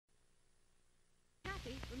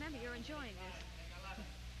enjoying this.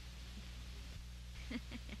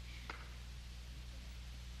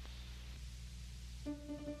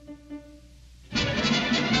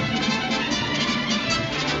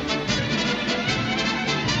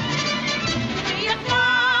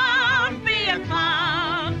 Be a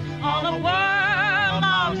clown, all the world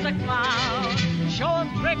loves a clown. Show 'em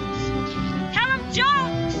tricks, tell 'em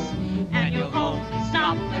jokes, and you'll only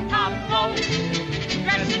stop the top folks.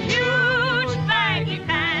 Dress in huge baggy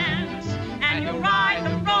pants, and you'll ride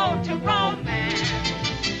the road to romance.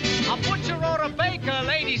 A butcher or a baker,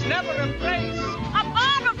 ladies never embrace. A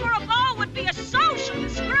barber for a beau would be a social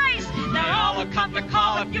disgrace. They all will come to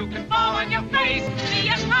call if you can fall on your face. Be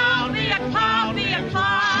a clown, be a clown, be a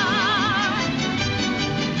clown.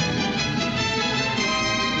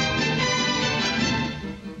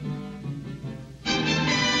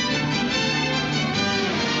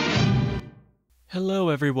 Hello,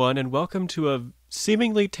 everyone, and welcome to a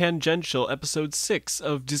seemingly tangential episode 6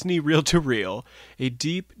 of Disney Reel-to-Reel, a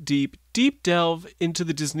deep, deep, deep delve into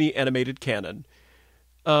the Disney animated canon.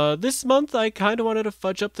 This month, I kind of wanted to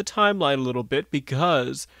fudge up the timeline a little bit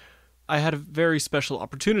because I had a very special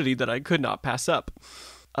opportunity that I could not pass up.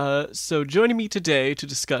 So joining me today to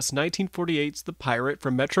discuss 1948's The Pirate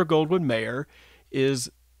from Metro-Goldwyn Mayer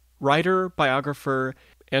is writer, biographer,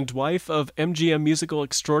 and wife of MGM musical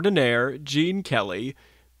extraordinaire Gene Kelly,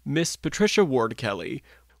 Miss Patricia Ward Kelly.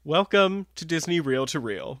 Welcome to Disney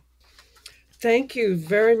Reel-to-Reel. Thank you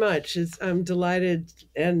very much. I'm delighted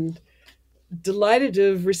to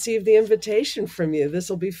have received the invitation from you. This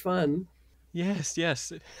will be fun. Yes,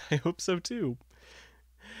 I hope so too.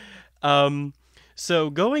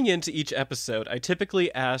 So going into each episode, I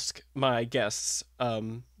typically ask my guests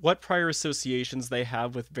what prior associations they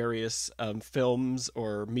have with various films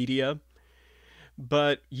or media.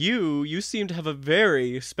 But you seem to have a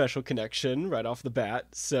very special connection right off the bat.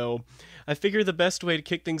 So I figure the best way to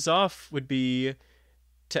kick things off would be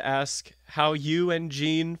to ask how you and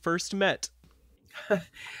Gene first met.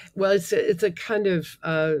 Well, it's a kind of,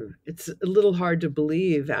 it's a little hard to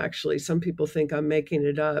believe, actually. Some people think I'm making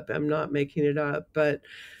it up. I'm not making it up. But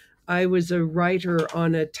I was a writer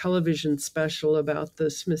on a television special about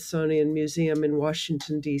the Smithsonian Museum in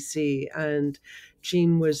Washington, D.C., and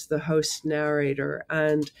Gene was the host narrator.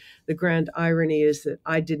 And the grand irony is that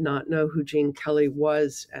I did not know who Gene Kelly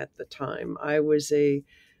was at the time. I was a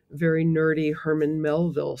very nerdy Herman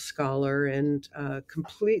Melville scholar and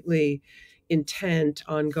completely intent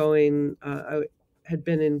on going. I had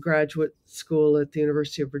been in graduate school at the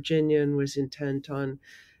University of Virginia and was intent on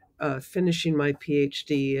finishing my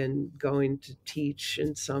PhD and going to teach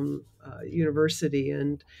in some university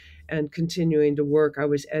and continuing to work. I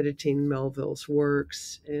was editing Melville's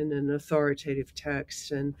works in an authoritative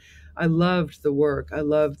text, and I loved the work. I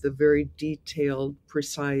loved the very detailed,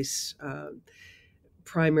 precise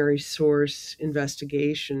primary source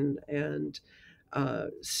investigation, and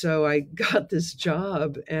so I got this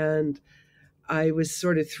job, and I was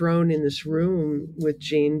sort of thrown in this room with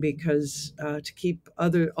Gene because to keep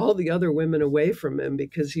all the other women away from him,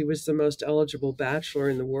 because he was the most eligible bachelor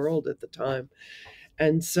in the world at the time.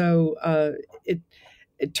 And so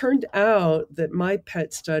it turned out that my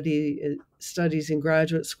pet studies in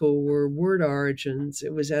graduate school were word origins.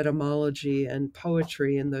 It was etymology and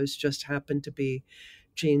poetry, and those just happened to be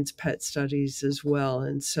Gene's pet studies as well.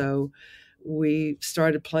 And so we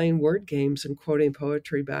started playing word games and quoting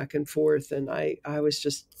poetry back and forth. And I was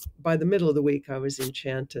just, by the middle of the week, I was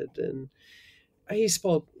enchanted. And he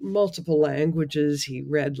spoke multiple languages. He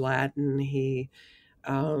read Latin. He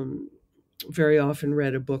very often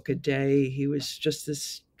read a book a day. He was just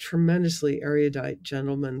this tremendously erudite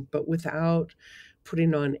gentleman, but without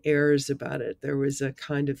putting on airs about it. There was a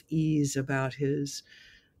kind of ease about his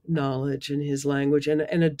knowledge and his language and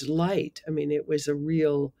a delight. I mean, it was a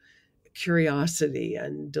real curiosity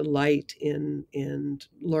and delight in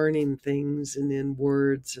learning things and in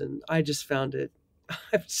words. And I just found it,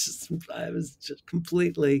 I was just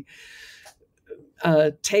completely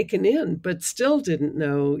taken in, but still didn't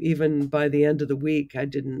know, even by the end of the week, I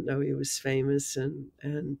didn't know he was famous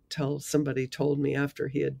until somebody told me after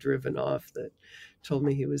he had driven off, told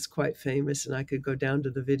me he was quite famous and I could go down to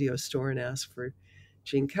the video store and ask for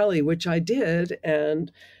Gene Kelly, which I did.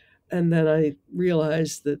 And then I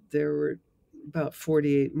realized that there were about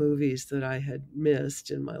 48 movies that I had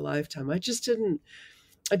missed in my lifetime. I didn't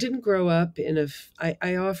grow up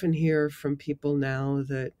I often hear from people now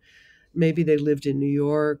that maybe they lived in New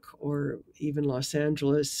York or even Los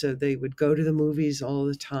Angeles, so they would go to the movies all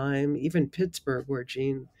the time, even Pittsburgh, where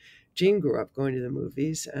Gene grew up going to the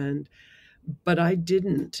movies. But I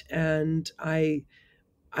didn't. And I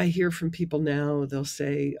I hear from people now, they'll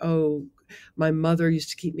say, oh, my mother used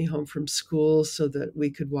to keep me home from school so that we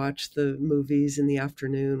could watch the movies in the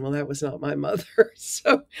afternoon. Well, that was not my mother.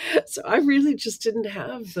 So I really just didn't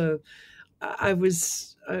have I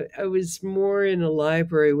was more in a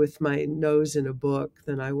library with my nose in a book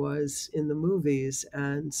than I was in the movies.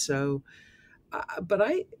 And so, but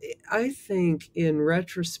I think in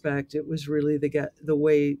retrospect, it was really the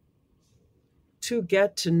way to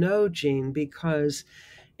get to know Gene, because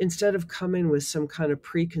instead of coming with some kind of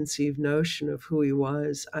preconceived notion of who he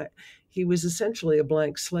was, he was essentially a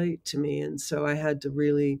blank slate to me. And so I had to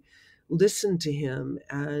really listen to him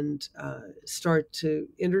and start to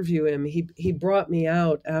interview him. He brought me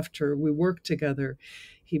out after we worked together.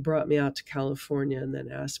 He brought me out to California and then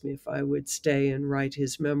asked me if I would stay and write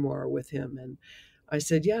his memoir with him. And I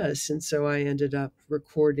said yes. And so I ended up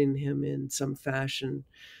recording him in some fashion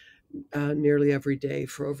nearly every day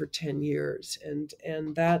for over 10 years.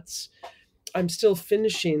 And that's, I'm still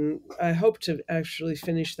finishing. I hope to actually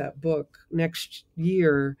finish that book next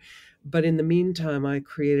year. But in the meantime, I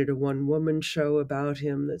created a one-woman show about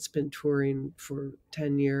him that's been touring for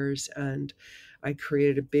 10 years. And I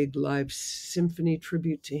created a big live symphony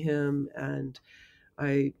tribute to him. And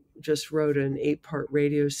I just wrote an 8-part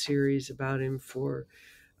radio series about him for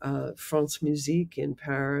France Musique in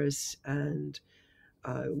Paris. And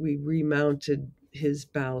we remounted his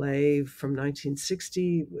ballet from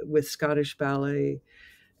 1960 with Scottish Ballet,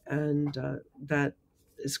 and that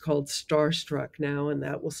is called Starstruck now, and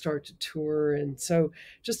that will start to tour. And so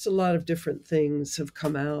just a lot of different things have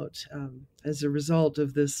come out as a result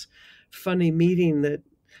of this funny meeting that,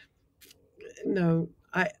 you know,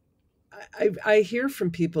 I hear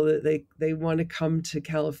from people that they want to come to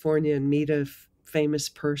California and meet a famous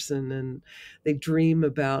person, and they dream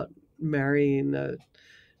about marrying a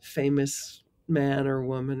famous man or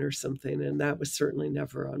woman or something, and that was certainly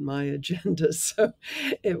never on my agenda. So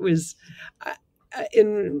it was,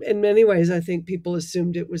 in many ways, I think people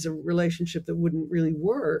assumed it was a relationship that wouldn't really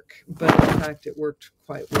work, but in fact it worked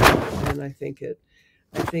quite well. And I think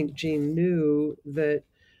Gene knew that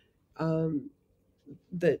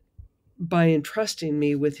that by entrusting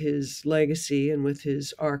me with his legacy and with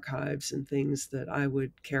his archives and things, that I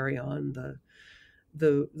would carry on the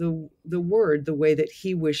word the way that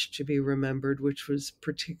he wished to be remembered, which was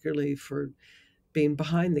particularly for being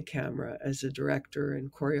behind the camera as a director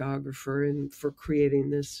and choreographer, and for creating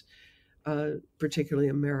this particularly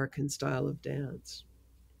American style of dance.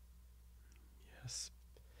 Yes.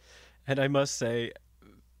 And I must say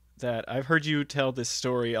that I've heard you tell this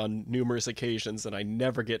story on numerous occasions, and I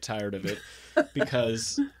never get tired of it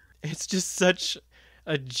because it's just such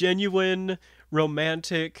a genuine,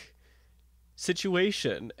 romantic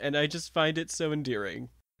situation, and I just find it so endearing.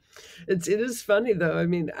 It is funny though. I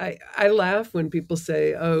mean, I laugh when people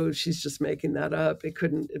say, "Oh, she's just making that up. It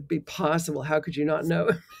couldn't be possible. How could you not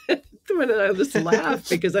know?" When I just laugh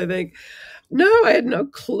because I think, no, I had no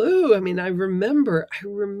clue. I mean, I remember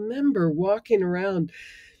walking around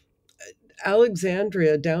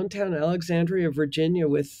Alexandria, downtown Alexandria, Virginia,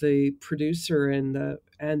 with the producer, and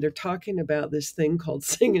they're talking about this thing called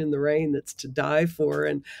Singing in the Rain that's to die for,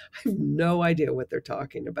 and I have no idea what they're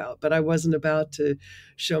talking about, but I wasn't about to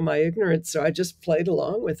show my ignorance, so I just played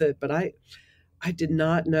along with it. But I did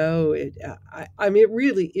not know it. I mean, it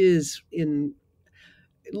really is, in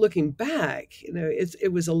looking back, you know,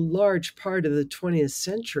 it was a large part of the 20th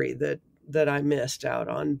century that I missed out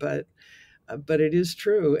on, but it is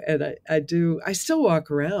true. And I still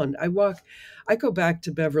walk around. I go back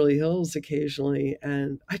to Beverly Hills occasionally,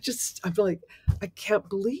 and I'm like, I can't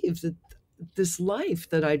believe that this life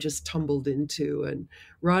that I just tumbled into. And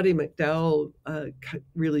Roddy McDowell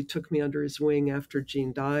really took me under his wing after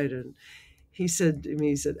Gene died. And he said to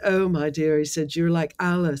me, "Oh, my dear," he said, "you're like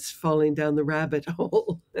Alice falling down the rabbit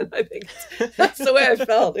hole." And I think that's the way I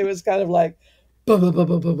felt. It was kind of like, boom, boom, boom,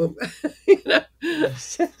 boom, boom, boom. You know?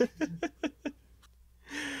 Yes.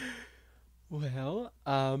 Well,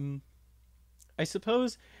 I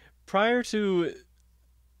suppose prior to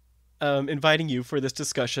inviting you for this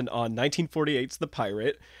discussion on 1948's The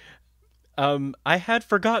Pirate, I had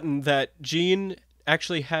forgotten that Gene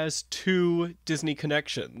actually has 2 Disney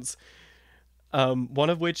connections, one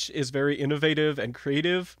of which is very innovative and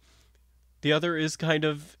creative. The other is kind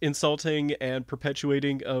of insulting and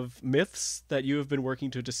perpetuating of myths that you have been working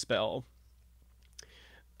to dispel.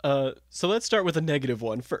 So let's start with a negative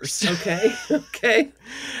one first. Okay.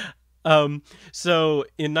 So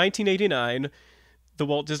in 1989, the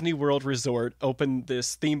Walt Disney World Resort opened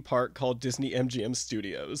this theme park called Disney MGM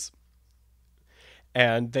Studios.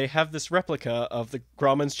 And they have this replica of the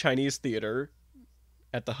Grauman's Chinese Theater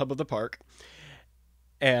at the hub of the park.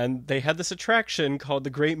 And they had this attraction called the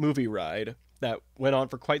Great Movie Ride that went on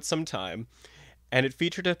for quite some time. And it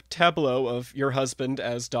featured a tableau of your husband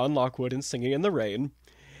as Don Lockwood in Singing in the Rain.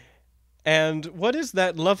 And what is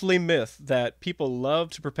that lovely myth that people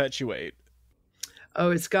love to perpetuate?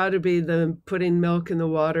 Oh, it's got to be the putting milk in the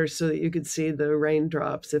water so that you could see the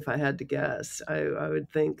raindrops, if I had to guess. I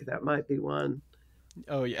would think that might be one.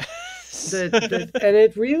 Oh, yeah. And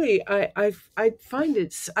it really, I find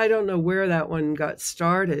it's, I don't know where that one got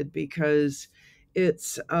started, because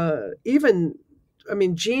it's even, I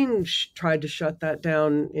mean, Gene tried to shut that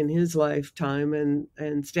down in his lifetime,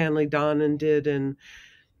 and Stanley Donen did, and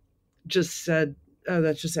just said, oh,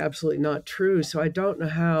 that's just absolutely not true. So I don't know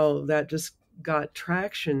how that just got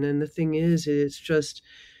traction. And the thing is, it's just,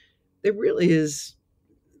 it really is,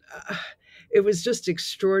 it was just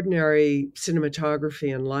extraordinary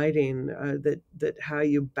cinematography and lighting, that how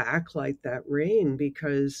you backlight that rain,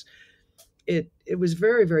 because it was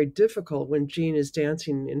very, very difficult when Gene is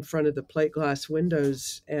dancing in front of the plate glass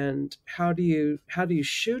windows. And how do you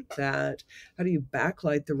shoot that? How do you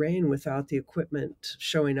backlight the rain without the equipment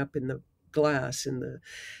showing up in the glass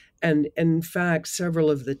and in fact,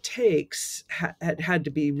 several of the takes had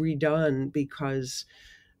to be redone because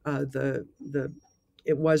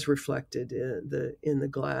it was reflected in the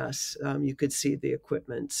glass. You could see the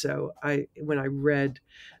equipment. So when I read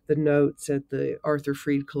the notes at the Arthur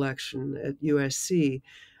Freed collection at USC,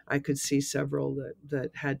 I could see several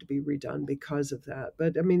that had to be redone because of that.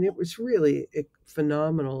 But I mean, it was really a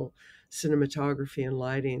phenomenal cinematography and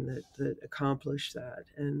lighting that accomplished that.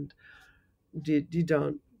 And you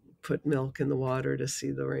don't put milk in the water to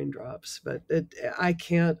see the raindrops, but I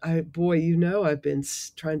can't, boy, I've been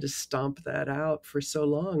trying to stomp that out for so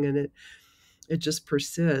long, and it just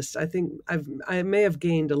persists. I think I may have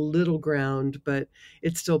gained a little ground, but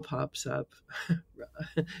it still pops up,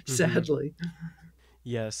 sadly.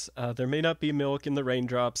 Yes, there may not be milk in the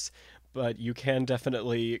raindrops, but you can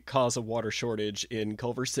definitely cause a water shortage in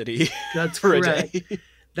Culver City. That's for correct. A day.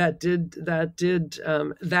 That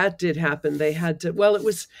did happen. They had to. Well,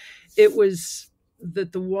 it was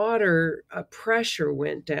that the water pressure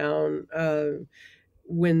went down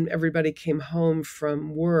when everybody came home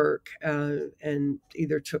from work and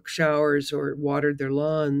either took showers or watered their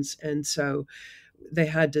lawns, and so they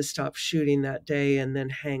had to stop shooting that day and then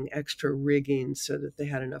hang extra rigging so that they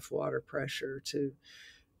had enough water pressure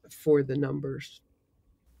for the numbers.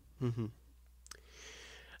 Mm-hmm.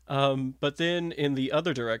 But then in the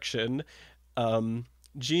other direction,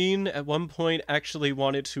 Gene at one point actually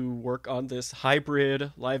wanted to work on this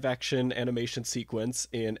hybrid live-action animation sequence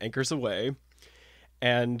in Anchors Away.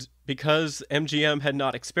 And because MGM had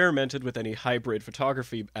not experimented with any hybrid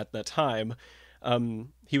photography at that time,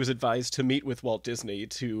 he was advised to meet with Walt Disney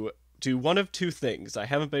to do one of two things. I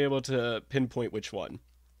haven't been able to pinpoint which one.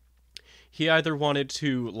 He either wanted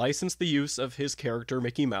to license the use of his character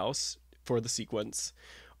Mickey Mouse for the sequence,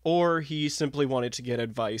 or he simply wanted to get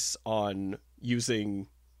advice on using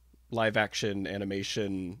live-action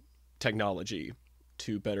animation technology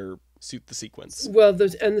to better suit the sequence. Well,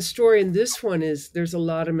 and the story in this one is there's a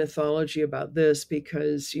lot of mythology about this,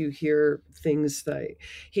 because you hear things like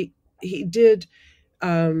he did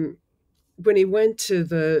when he went to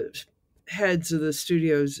the heads of the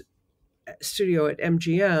studio at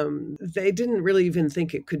MGM, they didn't really even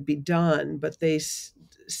think it could be done, but they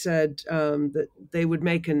said that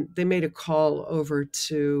they made a call over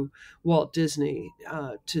to Walt Disney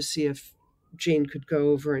to see if Gene could go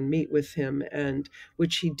over and meet with him, and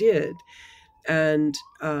which he did. And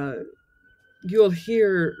you'll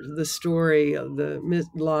hear the story of the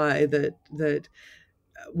lie that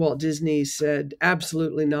Walt Disney said,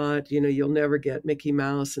 absolutely not, you'll never get Mickey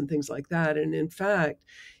Mouse and things like that. And in fact,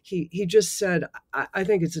 he just said, I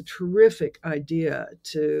think it's a terrific idea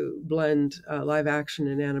to blend live action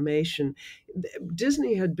and animation.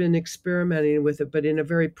 Disney had been experimenting with it, but in a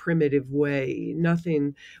very primitive way,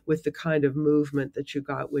 nothing with the kind of movement that you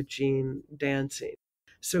got with Gene dancing.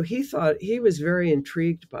 So he was very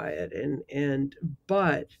intrigued by it,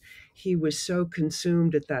 but he was so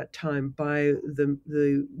consumed at that time by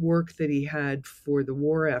the work that he had for the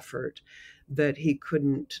war effort that he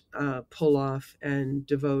couldn't pull off and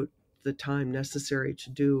devote the time necessary to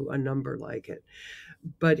do a number like it.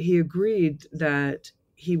 But he agreed that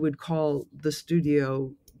he would call the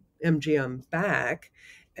studio MGM back,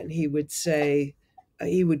 and he would say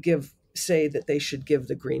that they should give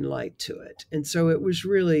the green light to it. And so it was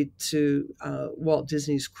really to Walt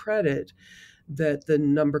Disney's credit that the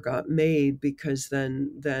number got made, because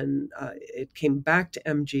then it came back to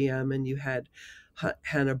MGM, and you had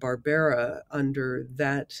Hanna-Barbera under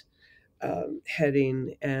that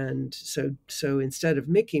heading, and so instead of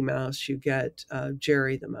Mickey Mouse, you get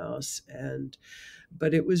Jerry the Mouse,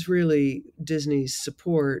 but it was really Disney's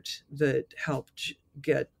support that helped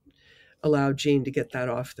allow Gene to get that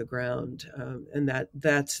off the ground, and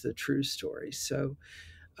that's the true story. So,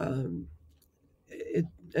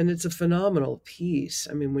 it's a phenomenal piece.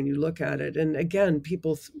 I mean, when you look at it, and again,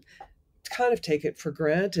 people kind of take it for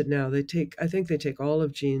granted now. I think they take a lot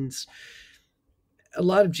of Gene's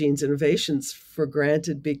innovations for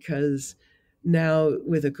granted, because now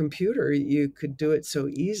with a computer you could do it so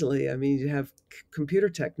easily. I mean, you have computer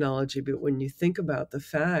technology, but when you think about the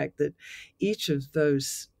fact that each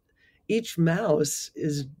mouse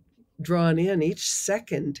is drawn in, each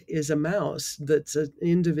second is a mouse that's an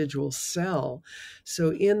individual cell.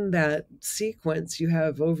 So in that sequence, you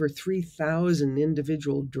have over 3,000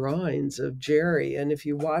 individual drawings of Jerry. And if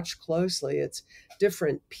you watch closely, it's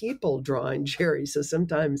different people drawing Jerry. So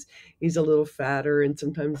sometimes he's a little fatter and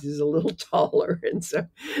sometimes he's a little taller. And so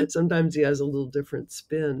sometimes he has a little different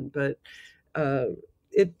spin. But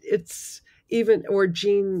it's even, or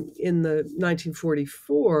Gene in the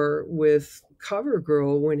 1944 with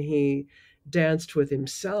CoverGirl, when he danced with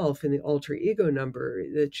himself in the alter ego number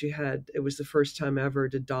that you had, it was the first time ever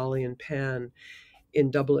to Dolly and Pan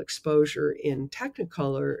in double exposure in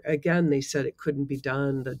Technicolor. Again, they said it couldn't be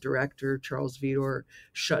done. The director, Charles Vidor,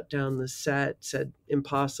 shut down the set, said,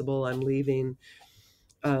 impossible, I'm leaving.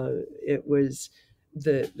 It was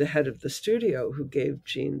the head of the studio who gave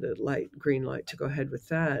Gene the green light to go ahead with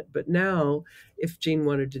that. But now, if Gene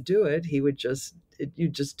wanted to do it, he would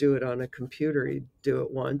you'd just do it on a computer. He'd do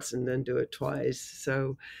it once and then do it twice.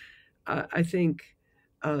 So I think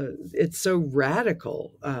it's so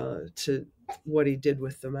radical to what he did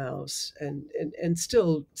with the mouse, and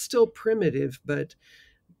still primitive, but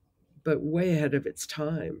way ahead of its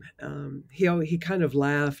time. He kind of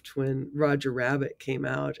laughed when Roger Rabbit came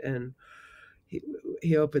out, and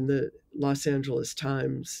he opened the Los Angeles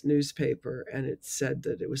Times newspaper, and it said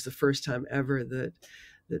that it was the first time ever that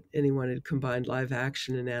anyone had combined live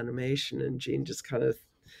action and animation. And Gene just kind of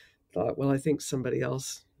thought, well, I think somebody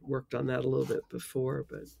else worked on that a little bit before,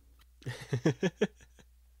 but.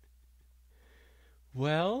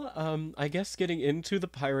 Well, I guess getting into the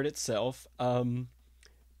pirate itself,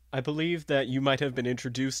 I believe that you might have been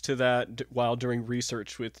introduced to that while doing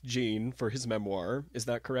research with Gene for his memoir. Is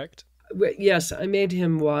that correct? Yes, I made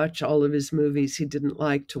him watch all of his movies. He didn't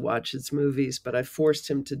like to watch his movies, but I forced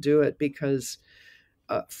him to do it because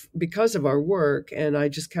of our work. And I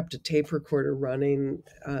just kept a tape recorder running,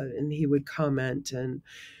 and he would comment. And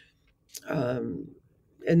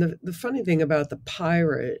the funny thing about the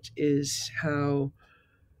pirate is how,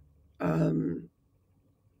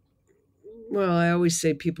 well, I always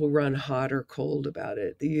say people run hot or cold about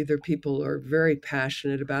it. Either people are very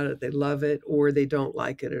passionate about it, they love it, or they don't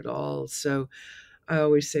like it at all. So I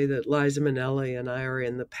always say that Liza Minnelli and I are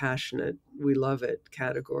in the passionate, we love it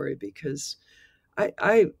category, because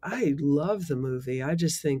I love the movie. I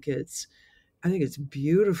just think it's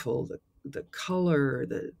beautiful. The color,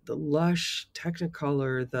 the lush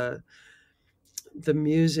Technicolor, the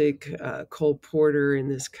music, Cole Porter in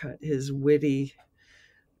his witty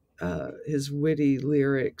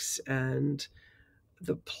lyrics, and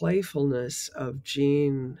the playfulness of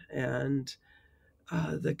Gene, and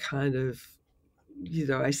the kind of,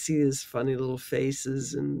 I see his funny little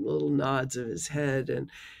faces and little nods of his head,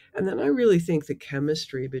 and then I really think the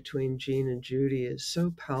chemistry between Gene and Judy is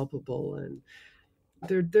so palpable, and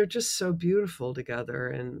they're just so beautiful together,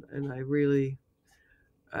 and I really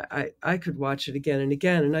I could watch it again and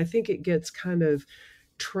again, and I think it gets kind of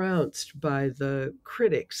trounced by the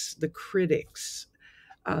critics,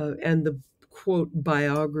 and the quote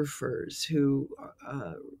biographers who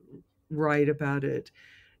write about it,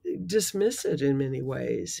 dismiss it in many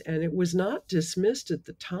ways. And it was not dismissed at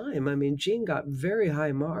the time. I mean, Gene got very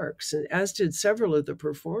high marks, and as did several of the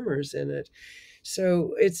performers in it.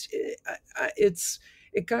 So it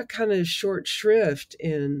got kind of short shrift,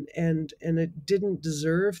 and it didn't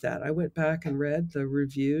deserve that. I went back and read the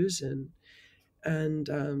reviews, and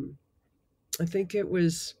I think it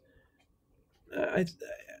was, I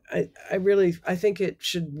think it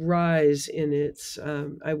should rise in its,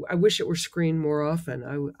 I wish it were screened more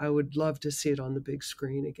often. I would love to see it on the big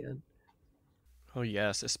screen again. Oh,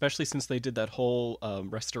 yes, especially since they did that whole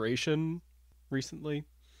restoration recently.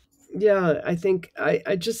 Yeah, I think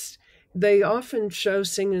they often show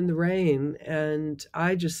Singing in the Rain, and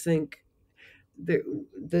I just think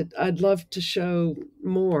that I'd love to show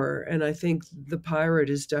more. And I think The Pirate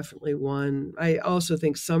is definitely one. I also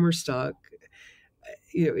think Summer Stock,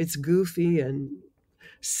 it's goofy and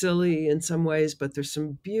silly in some ways, but there's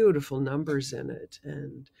some beautiful numbers in it.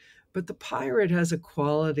 But the pirate has a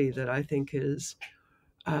quality that I think is,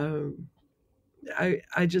 I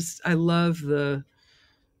love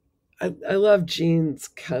I love Gene's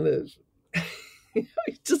kind of,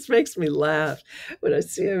 it just makes me laugh when I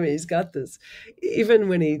see him. He's got this, even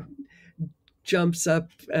when he jumps up,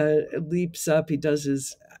 leaps up, he does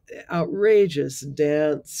his outrageous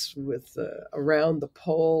dance with around the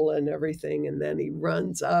pole and everything, and then he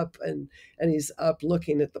runs up and he's up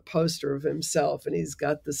looking at the poster of himself, and he's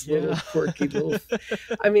got this little quirky little,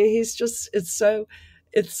 I mean, he's just, it's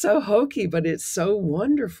so hokey, but it's so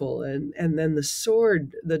wonderful. And then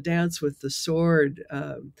the dance with the sword,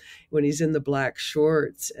 when he's in the black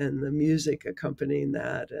shorts, and the music accompanying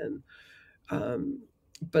that. And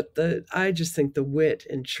but I just think the wit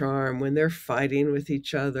and charm when they're fighting with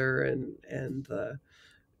each other,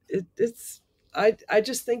 I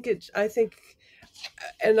think,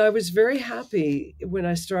 and I was very happy when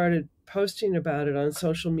I started posting about it on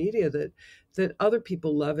social media that other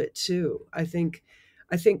people love it too. I think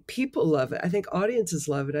people love it. I think audiences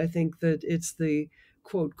love it. I think that it's the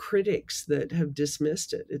quote critics that have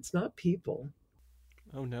dismissed it. It's not people.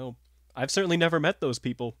 Oh no, I've certainly never met those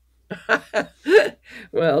people.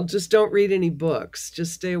 Well, just don't read any books.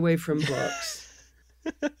 Just stay away from books.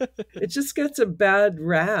 It just gets a bad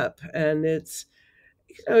rap, and it's,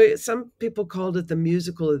 some people called it the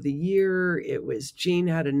musical of the year. It was, Gene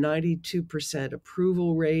had a 92%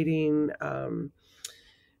 approval rating.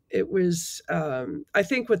 It was, I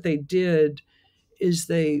think what they did is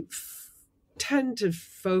they tend to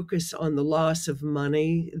focus on the loss of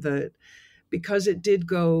money, that because it did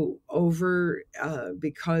go over,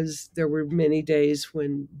 because there were many days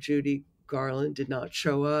when Judy Garland did not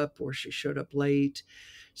show up, or she showed up late.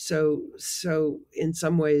 So in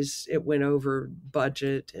some ways it went over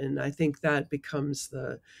budget. And I think that becomes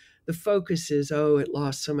the focus is, oh, it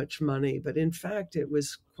lost so much money. But in fact, it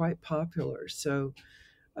was quite popular. So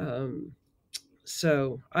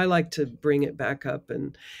I like to bring it back up.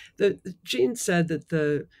 And Gene said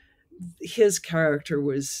that his character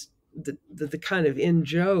was the kind of in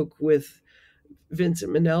joke with Vincent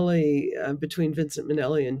Minnelli, between Vincent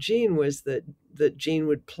Minnelli and Gene, was that Gene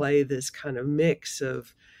would play this kind of mix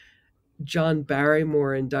of John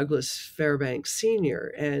Barrymore and Douglas Fairbanks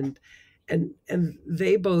Sr. And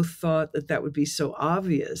they both thought that would be so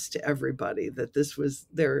obvious to everybody that this was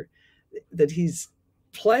that he's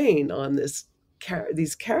playing on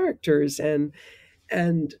these characters, and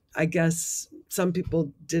I guess some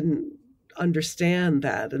people didn't understand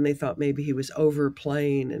that, and they thought maybe he was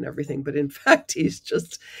overplaying and everything, but in fact it's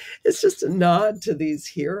just a nod to these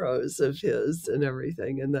heroes of his and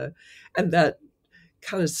everything, and that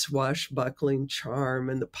kind of swashbuckling charm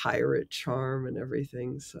and the pirate charm and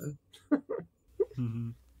everything. So Mm-hmm.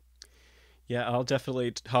 Yeah, I'll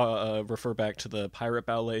definitely refer back to the pirate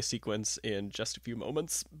ballet sequence in just a few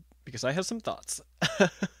moments, because I have some thoughts.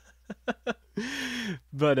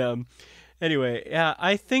 But anyway, yeah,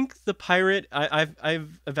 I think the pirate,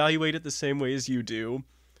 I've evaluated the same way as you do,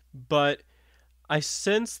 but I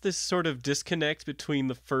sense this sort of disconnect between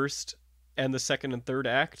the first and the second and third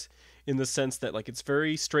act, in the sense that, like, it's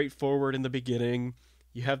very straightforward in the beginning.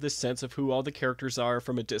 You have this sense of who all the characters are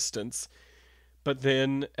from a distance. But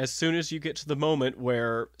then, as soon as you get to the moment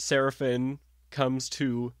where Serafin comes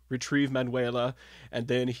to retrieve Manuela, and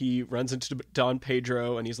then he runs into Don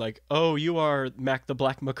Pedro, and he's like, "Oh, you are Mac the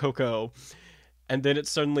Black Makoko," and then it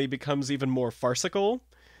suddenly becomes even more farcical.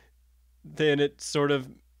 Then it sort of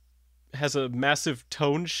has a massive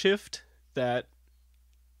tone shift that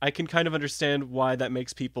I can kind of understand why that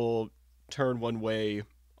makes people turn one way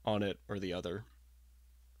on it or the other.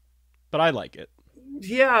 But I like it.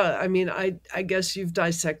 Yeah, I mean, I guess you've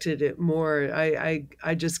dissected it more.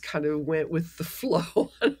 I just kind of went with the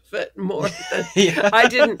flow of it more than Yeah. I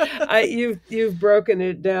didn't. You've broken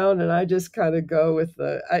it down, and I just kind of go with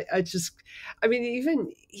I mean,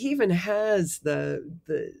 he even has the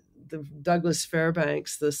Douglas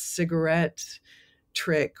Fairbanks, the cigarette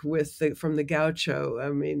trick from the gaucho. I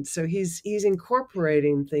mean, so he's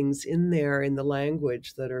incorporating things in there in the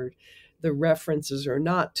language that are, the references are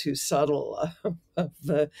not too subtle of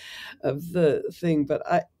the thing. But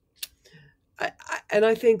I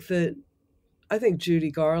think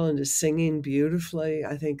Judy Garland is singing beautifully.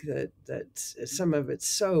 I think that some of it's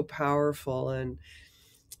so powerful,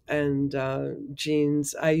 and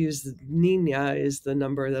Gene's, I use Nina is the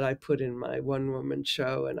number that I put in my one woman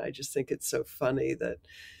show, and I just think it's so funny that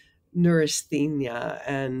neurasthenia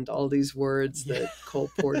and all these words that Cole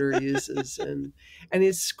Porter uses, and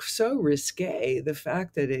it's so risque. The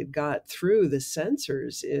fact that it got through the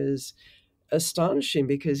censors is astonishing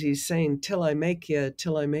because he's saying, till I make you,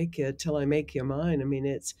 till I make you, till I make you mine. I mean,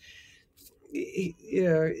 it's, you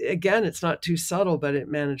know, again, it's not too subtle, but it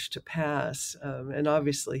managed to pass. And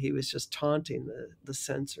obviously he was just taunting the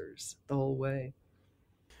censors the whole way.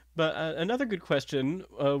 But another good question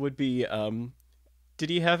would be, did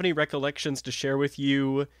he have any recollections to share with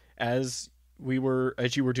you as you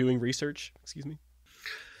were doing research? Excuse me.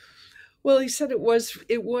 Well, he said it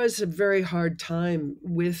was a very hard time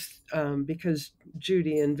with because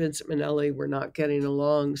Judy and Vincent Minnelli were not getting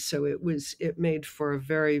along, so it made for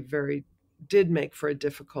a did make for a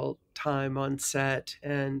difficult time on set,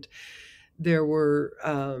 and there were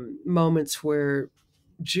moments where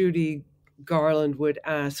Judy Garland would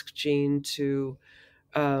ask Gene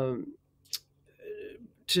um,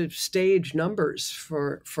 to stage numbers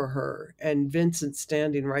for her, and Vincent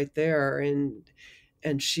standing right there,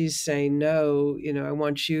 and she's saying, no, you know, I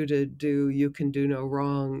want you to do You Can Do No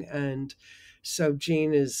Wrong. And so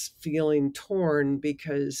Gene is feeling torn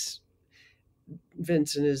because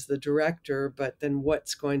Vincent is the director, but then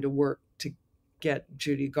what's going to work to get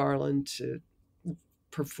Judy Garland to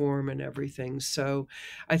perform and everything. So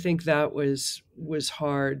I think that was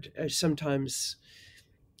hard. Sometimes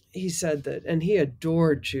he said that, and he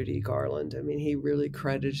adored Judy Garland. I mean, he really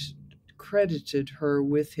credited her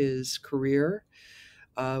with his career,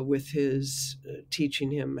 with his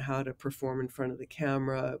teaching him how to perform in front of the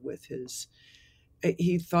camera,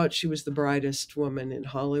 he thought she was the brightest woman in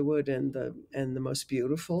Hollywood and the most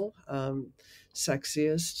beautiful,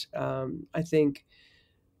 sexiest. I think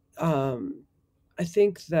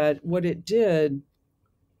that what it did,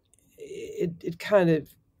 it kind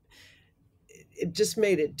of, it just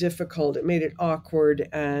made it difficult. It made it awkward,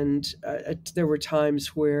 and there were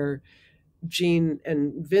times where Gene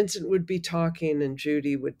and Vincent would be talking, and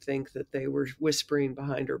Judy would think that they were whispering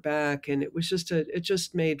behind her back, and it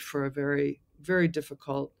just made for a very, very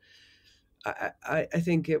difficult. I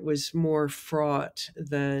think it was more fraught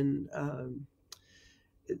than,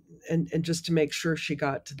 and just to make sure she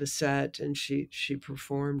got to the set and she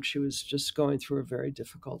performed. She was just going through a very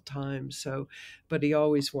difficult time. So, but he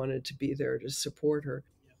always wanted to be there to support her.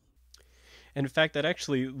 And in fact, that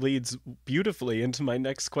actually leads beautifully into my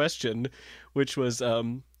next question, which was,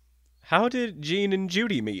 how did Gene and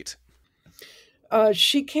Judy meet?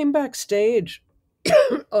 She came backstage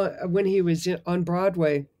when he was on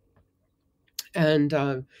Broadway,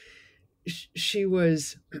 and she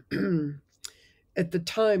was, at the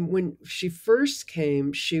time when she first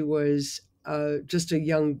came, she was just a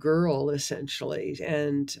young girl, essentially,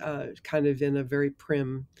 and kind of in a very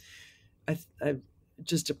prim,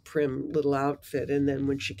 just a prim little outfit. And then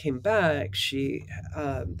when she came back,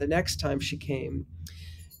 the next time she came,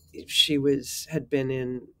 she had been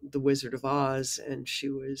in The Wizard of Oz, and she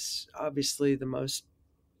was obviously the most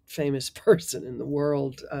famous person in the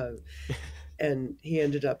world. And he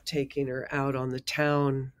ended up taking her out on the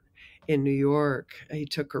town in New York. He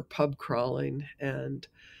took her pub crawling, and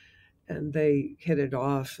they hit it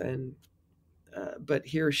off. And but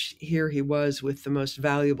here he was with the most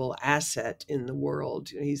valuable asset in the world.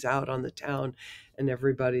 He's out on the town, and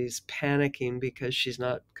everybody's panicking because she's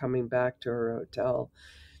not coming back to her hotel.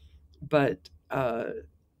 But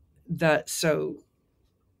so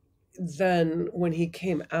then when he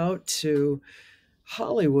came out to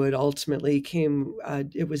Hollywood, ultimately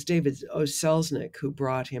it was David O. Selznick who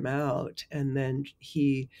brought him out, and then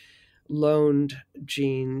he loaned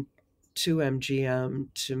Gene to MGM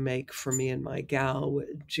to make For Me and My Gal.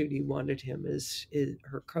 Judy wanted him as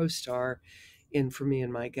her co-star in For Me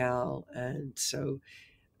and My Gal, and so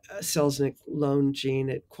Selznick loaned Gene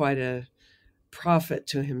at quite a profit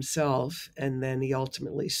to himself, and then he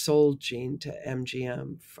ultimately sold Gene to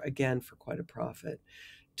MGM again for quite a profit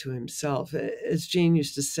to himself. As Gene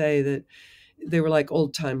used to say, that they were like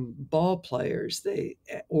old-time ball players,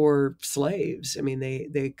 or slaves. I mean,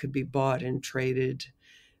 they could be bought and traded,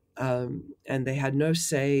 and they had no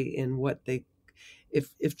say in what they.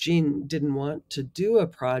 If Gene didn't want to do a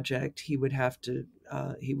project, he would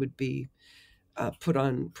be put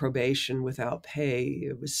on probation without pay.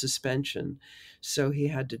 It was suspension, so he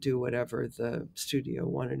had to do whatever the studio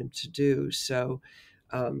wanted him to do. So.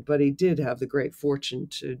 But he did have the great fortune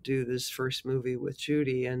to do this first movie with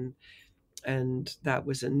Judy, and that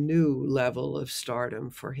was a new level of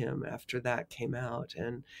stardom for him after that came out,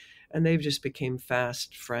 and they've just became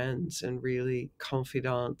fast friends and really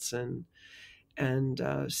confidants, and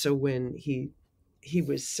so when he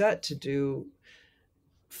was set to do,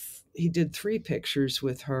 he did 3 pictures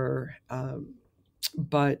with her,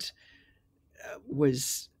 but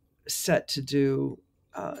was set to do,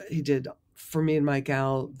 he did For Me and My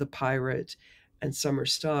Gal, The Pirate, and summer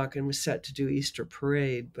stock and was set to do Easter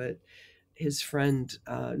parade, but his friend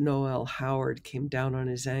Noel Howard came down on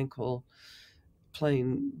his ankle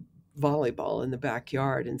playing volleyball in the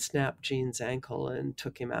backyard and snapped Gene's ankle and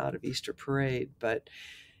took him out of Easter parade. But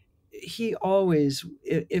he always,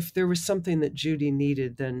 if there was something that Judy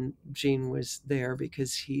needed, then Gene was there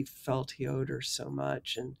because he felt he owed her so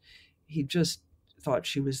much. And he just thought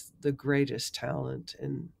she was the greatest talent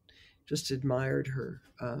and just admired her,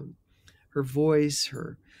 her voice,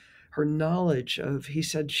 her knowledge of, he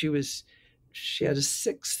said she had a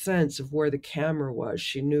sixth sense of where the camera was.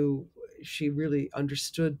 She really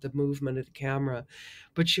understood the movement of the camera,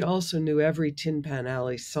 but she also knew every Tin Pan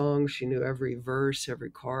Alley song. She knew every verse,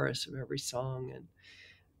 every chorus of every song. And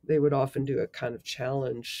they would often do a kind of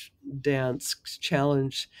challenge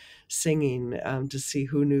singing to see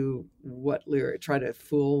who knew what lyric, try to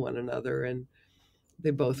fool one another. And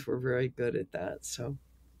they both were very good at that. So,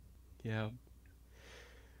 yeah.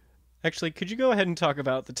 Actually, could you go ahead and talk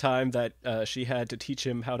about the time that she had to teach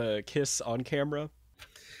him how to kiss on camera?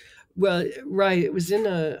 Well, right. It was in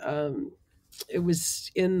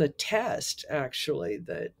the test, actually,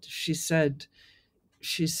 that she said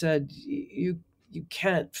you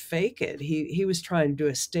can't fake it. He was trying to do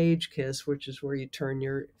a stage kiss, which is where you turn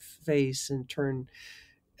your face and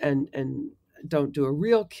don't do a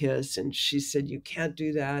real kiss. And she said, you can't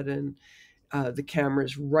do that. And the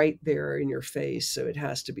camera's right there in your face, so it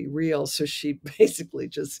has to be real. So she basically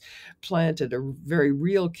just planted a very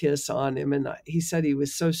real kiss on him. And he said he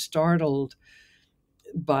was so startled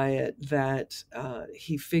by it that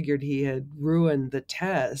he figured he had ruined the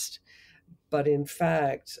test. But in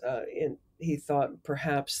fact, he thought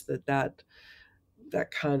perhaps that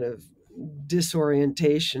kind of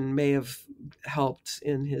disorientation may have helped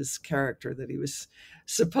in his character that he was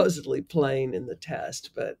supposedly playing in the test.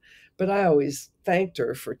 But I always thanked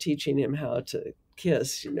her for teaching him how to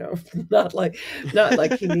kiss, not like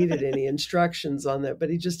he needed any instructions on that, but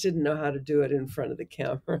he just didn't know how to do it in front of the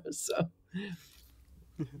camera. So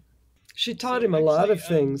she taught him a lot of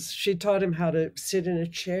things. She taught him how to sit in a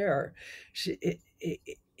chair.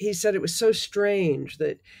 He said it was so strange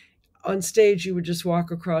that on stage you would just walk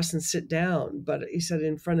across and sit down, but he said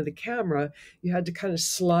in front of the camera you had to kind of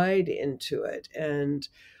slide into it, and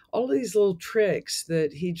all of these little tricks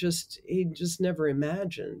that he just never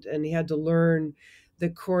imagined. And he had to learn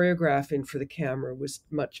that choreographing for the camera was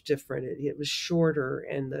much different. It was shorter,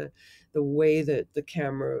 and the way that the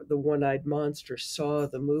camera, the one-eyed monster, saw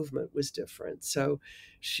the movement was different. So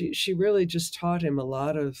she really just taught him a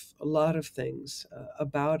lot of things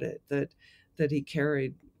about it that he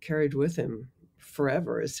carried with him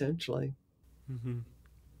forever, essentially. Mm-hmm.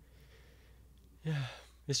 Yeah.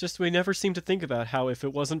 It's just we never seem to think about how if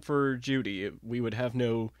it wasn't for Judy, we would have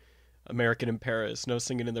no American in Paris, no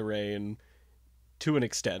Singing in the Rain, to an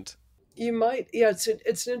extent. You might, yeah. It's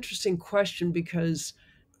an interesting question because,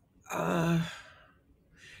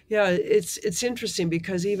 it's interesting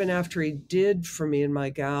because even after he did For Me and My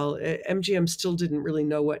Gal, MGM still didn't really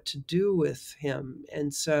know what to do with him,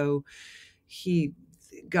 and so he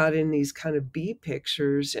got in these kind of B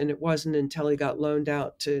pictures, and it wasn't until he got loaned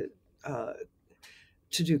out to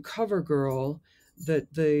do CoverGirl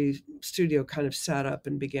that the studio kind of sat up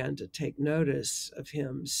and began to take notice of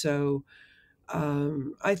him. So,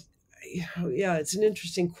 it's an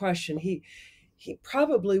interesting question. He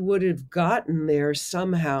probably would have gotten there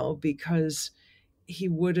somehow because he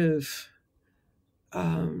would have.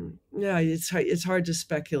 It's hard to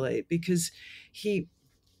speculate because it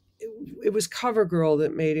was CoverGirl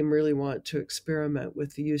that made him really want to experiment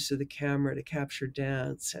with the use of the camera to capture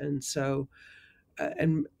dance, and so.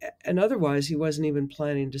 And otherwise, he wasn't even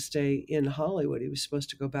planning to stay in Hollywood. He was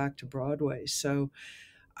supposed to go back to Broadway. So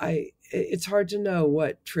it's hard to know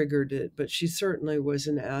what triggered it, but she certainly was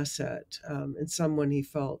an asset and someone he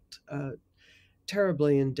felt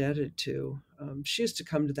terribly indebted to. She used to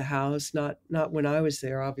come to the house, not when I was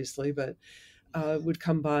there, obviously, but would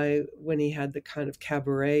come by when he had the kind of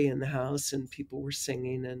cabaret in the house and people were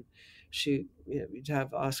singing. And you'd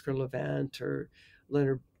have Oscar Levant or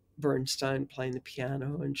Leonard Bernstein playing the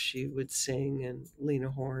piano, and she would sing, and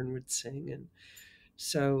Lena Horne would sing, and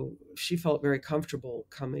so she felt very comfortable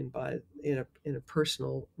coming by in a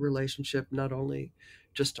personal relationship, not only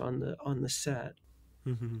just on the set.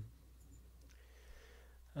 Mm-hmm.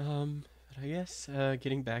 But I guess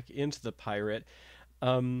getting back into the pirate,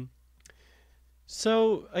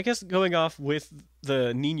 so I guess going off with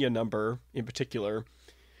the Nina number in particular,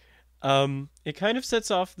 it kind of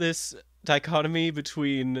sets off this dichotomy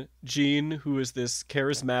between Gene, who is this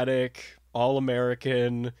charismatic,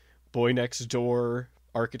 all-American, boy next door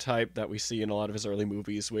archetype that we see in a lot of his early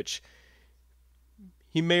movies, which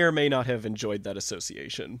he may or may not have enjoyed that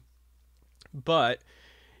association. But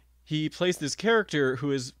he plays this character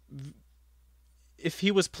who is, if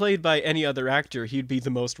he was played by any other actor, he'd be the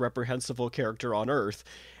most reprehensible character on earth.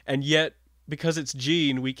 And yet, because it's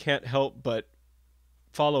Gene, we can't help but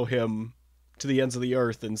follow him to the ends of the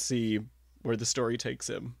earth and see where the story takes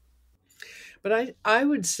him. But I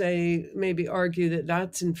would say, maybe argue that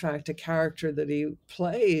that's in fact a character that he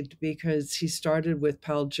played, because he started with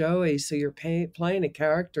Pal Joey. So you're playing a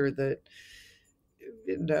character that,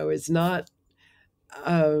 is not,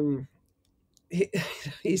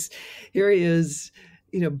 he's here he is,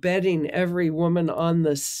 bedding every woman on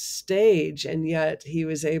the stage, and yet he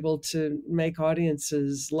was able to make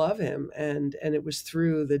audiences love him, and it was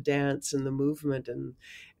through the dance and the movement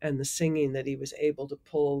and the singing that he was able to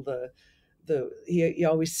pull he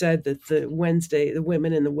always said that the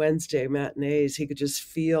women in the Wednesday matinees, he could just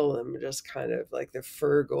feel them just kind of like their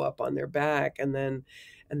fur go up on their back, and then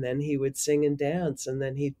he would sing and dance, and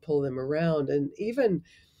then he'd pull them around. And even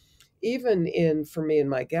in For Me and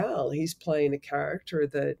My Gal, he's playing a character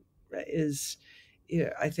that is,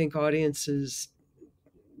 I think audiences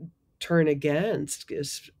turn against,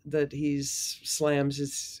 is that he's slams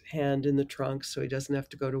his hand in the trunk so he doesn't have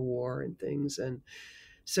to go to war and things. And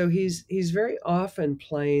so he's very often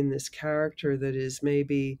playing this character that is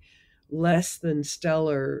maybe less than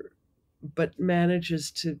stellar, but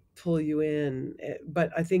manages to pull you in.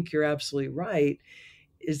 But I think you're absolutely right,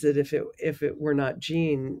 is that if it were not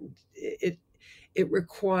Gene, it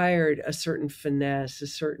required a certain finesse, a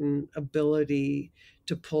certain ability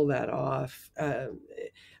to pull that off.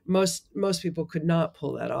 Most people could not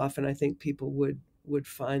pull that off, and I think people would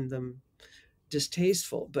find them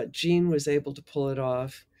distasteful. But Gene was able to pull it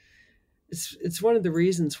off. It's one of the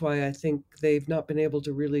reasons why I think they've not been able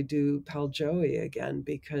to really do Pal Joey again,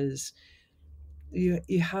 because you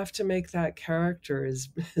have to make that character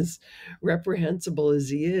as reprehensible as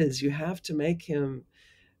he is. You have to make him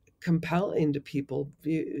compelling to people.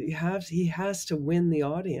 He has to win the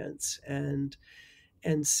audience, and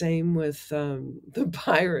same with the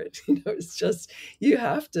pirate. It's just you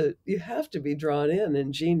have to be drawn in,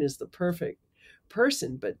 and Gene is the perfect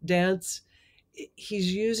person. But dance,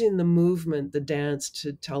 he's using the movement, the dance,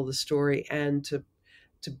 to tell the story and to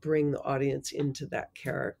bring the audience into that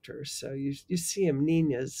character. So you see him,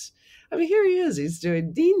 Nina's, here he is, he's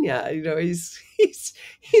doing Nina,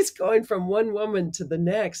 he's going from one woman to the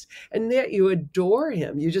next, and yet you adore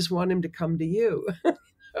him. You just want him to come to you.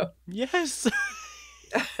 Yes.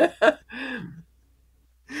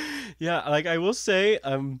 Yeah, like I will say,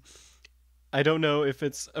 I don't know if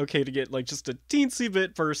it's okay to get like just a teensy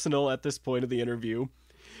bit personal at this point of the interview,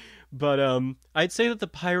 but I'd say that the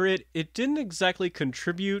pirate, it didn't exactly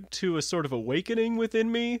contribute to a sort of awakening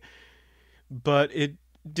within me, but it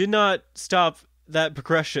did not stop that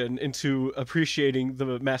progression into appreciating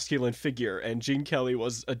the masculine figure, and Gene Kelly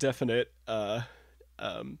was a definite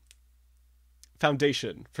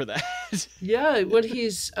foundation for that. Yeah, what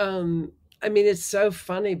he's it's so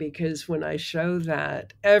funny, because when I show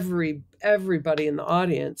that, everybody in the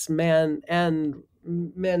audience, men and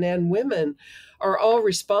women, are all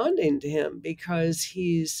responding to him, because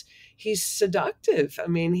he's seductive.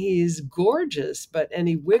 He's gorgeous, and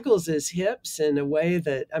he wiggles his hips in a way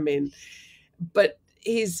that, but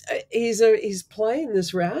he's playing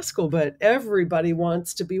this rascal, but everybody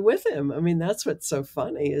wants to be with him. That's what's so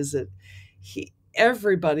funny, is that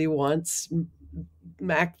everybody wants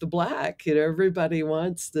Mac the Black. Everybody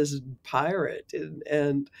wants this pirate,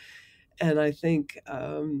 and I think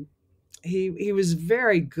he was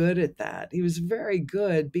very good at that. He was very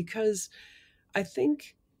good, because I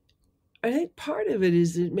think part of it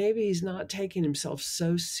is that maybe he's not taking himself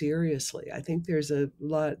so seriously. I think there's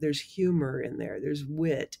humor in there. There's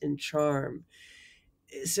wit and charm.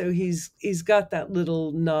 So he's got that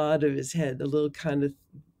little nod of his head, the little kind of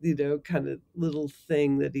little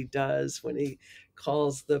thing that he does when he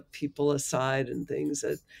calls the people aside and things.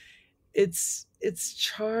 It's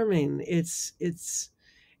charming.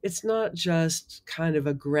 It's not just kind of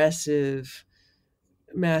aggressive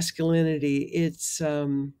masculinity. It's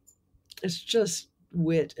just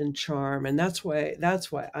wit and charm, and that's why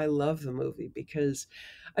I love the movie, because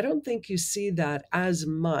I don't think you see that as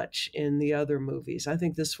much in the other movies. I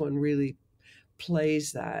think this one really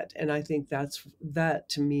plays that, and I think that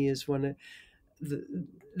to me is one of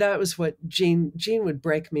that was what Gene would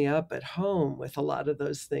break me up at home with, a lot of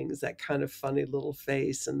those things, that kind of funny little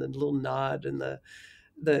face and the little nod and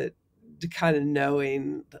the kind of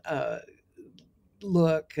knowing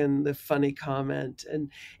look and the funny comment, and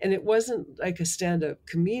it wasn't like a stand-up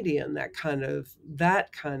comedian, that kind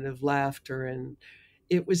of laughter, and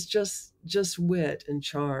it was just wit and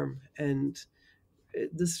charm, and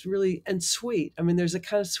this really, and sweet. I mean, there's a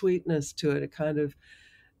kind of sweetness to it,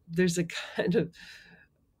 there's a kind of,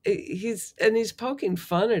 he's poking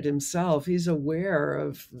fun at himself. He's aware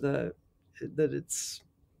of that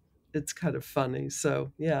it's kind of funny.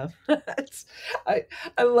 So yeah, I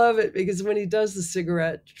love it, because when he does the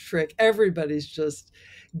cigarette trick, everybody's just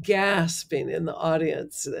gasping in the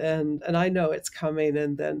audience, and I know it's coming,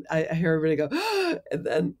 and then I hear everybody go,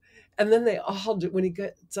 and then they all do, when he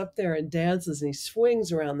gets up there and dances and he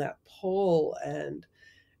swings around that pole, and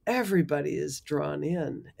everybody is drawn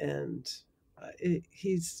in, and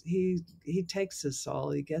he takes us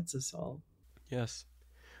all, he gets us all. Yes.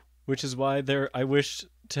 Which is why I wish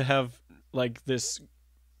to have like this,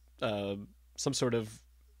 some sort of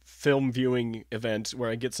film viewing event where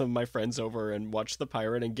I get some of my friends over and watch The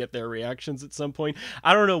Pirate and get their reactions at some point.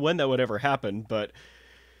 I don't know when that would ever happen, but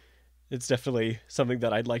it's definitely something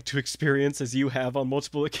that I'd like to experience, as you have on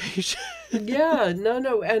multiple occasions. Yeah,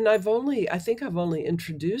 no. And I think I've only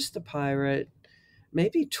introduced The Pirate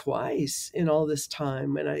maybe twice in all this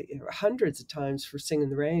time, and hundreds of times for Sing in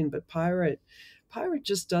the Rain, but Pirate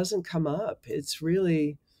just doesn't come up. It's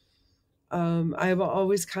really, I'm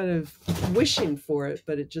always kind of wishing for it,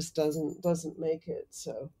 but it just doesn't make it.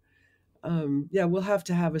 So, yeah, we'll have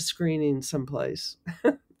to have a screening someplace.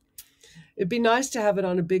 It'd be nice to have it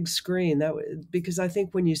on a big screen, because I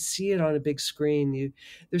think when you see it on a big screen,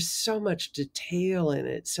 there's so much detail in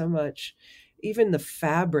it, so much, even the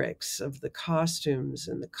fabrics of the costumes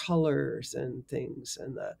and the colors and things,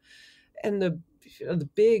 and the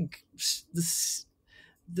big,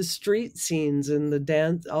 the street scenes and the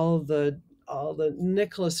dance, all the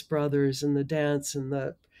Nicholas brothers and the dance, and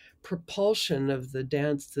the propulsion of the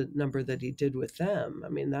dance, the number that he did with them. I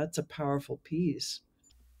mean, that's a powerful piece.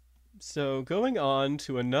 So going on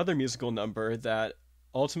to another musical number that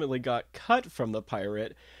ultimately got cut from The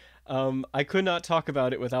Pirate, I could not talk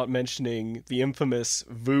about it without mentioning the infamous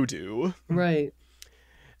Voodoo. Right.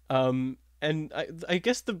 And I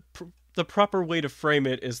guess the proper way to frame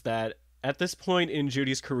it is that at this point in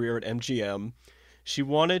Judy's career at MGM, she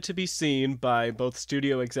wanted to be seen by both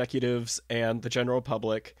studio executives and the general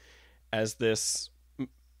public as this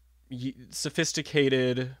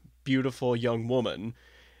sophisticated, beautiful young woman.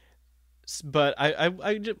 But I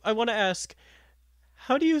want to ask,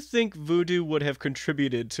 how do you think Voodoo would have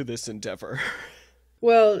contributed to this endeavor?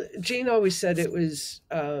 Well, Jean always said it was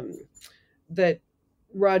that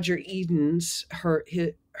Roger Eden's, her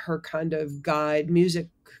kind of music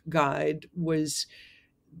guide, was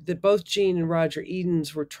that both Jean and Roger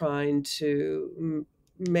Eden's were trying to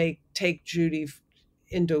take Judy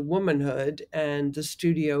into womanhood, and the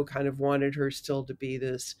studio kind of wanted her still to be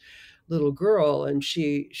this little girl, and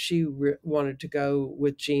she wanted to go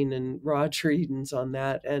with Jean and Roger Eden's on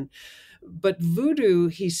that. But Voodoo,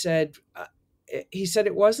 he said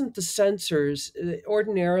it wasn't the censors.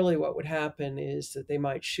 Ordinarily what would happen is that they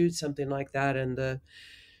might shoot something like that, and the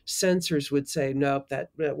censors would say, nope, that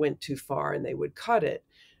went too far, and they would cut it.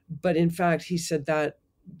 But in fact, he said that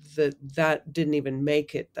didn't even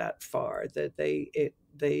make it that far, that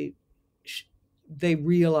they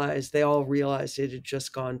all realized it had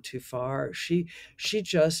just gone too far. He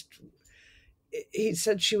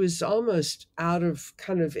said she was almost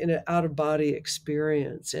in an out of body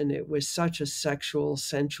experience, and it was such a sexual,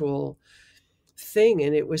 sensual thing.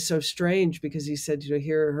 And it was so strange, because he said,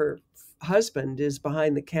 here her husband is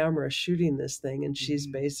behind the camera shooting this thing, and she's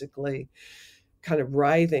basically kind of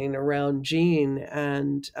writhing around Jean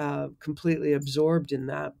and completely absorbed in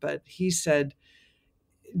that. But he said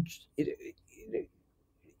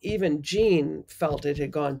even Jean felt it had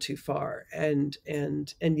gone too far, and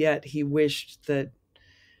yet he wished that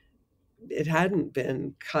it hadn't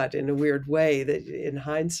been cut in a weird way, that in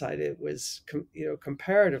hindsight it was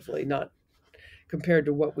comparatively, not compared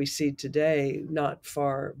to what we see today, not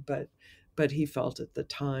far, but he felt at the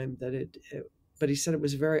time that it but he said it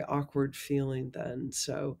was a very awkward feeling then.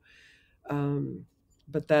 So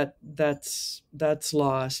but that's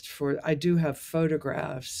lost. I do have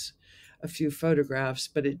a few photographs,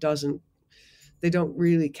 but they don't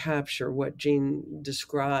really capture what Jean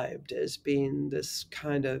described as being this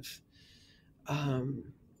kind of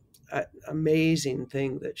amazing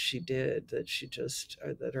thing that she did, that she just,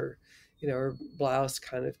 that her, her blouse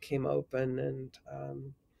kind of came open, and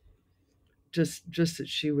just that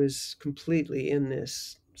she was completely in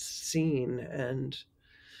this scene. And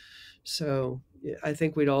so I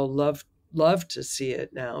think we'd all love to see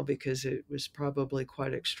it now, because it was probably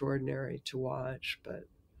quite extraordinary to watch, but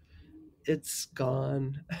it's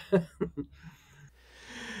gone.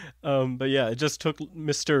 But yeah, it just took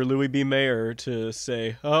Mr. Louis B. Mayer to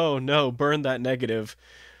say, "Oh no, burn that negative.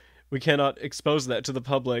 We cannot expose that to the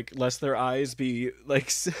public, lest their eyes be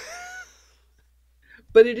like,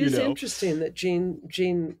 But it you is know." interesting that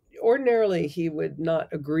Gene ordinarily he would not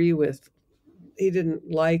agree with. He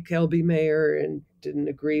didn't like LB Mayer and didn't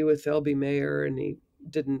agree with LB Mayer, and he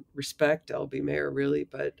didn't respect LB Mayer really.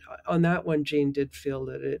 But on that one, Gene did feel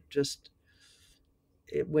that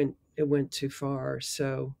it went too far.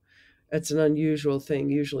 So it's an unusual thing.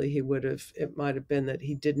 Usually he would have. It might have been that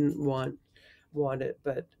he didn't want it,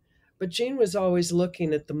 but Gene was always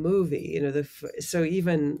looking at the movie. So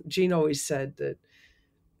even Gene always said that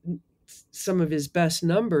some of his best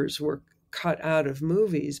numbers were cut out of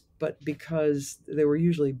movies, but because they were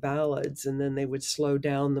usually ballads, and then they would slow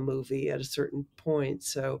down the movie at a certain point.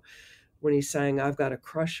 So when he sang "I've Got a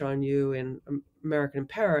Crush on You" in American in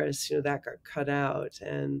Paris, that got cut out,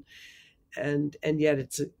 and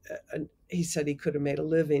yet he said he could have made a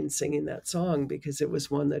living singing that song because it was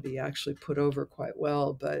one that he actually put over quite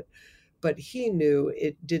well, but he knew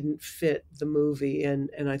it didn't fit the movie, and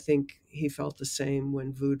I think he felt the same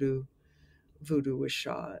when Voodoo was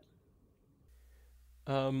shot.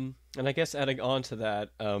 And I guess adding on to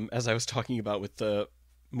that, as I was talking about with the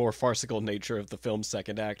more farcical nature of the film's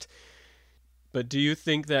second act, but do you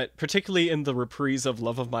think that, particularly in the reprise of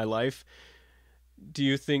Love of My Life, do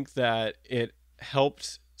you think that it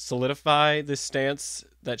helped solidify this stance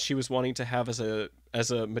that she was wanting to have as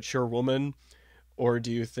a mature woman, or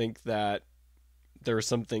do you think that there are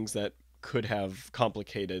some things that could have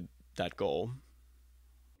complicated that goal?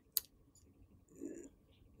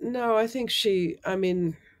 No, I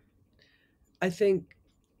mean, I think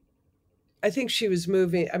I think she was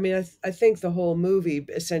moving. I mean, I think the whole movie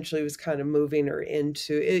essentially was kind of moving her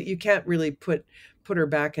into it. You can't really put her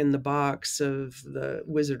back in the box of the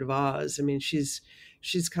Wizard of Oz. I mean, she's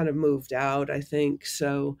kind of moved out, I think.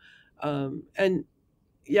 So, and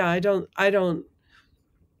yeah, I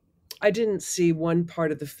didn't see one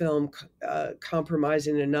part of the film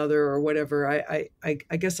compromising another or whatever. I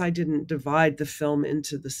guess I didn't divide the film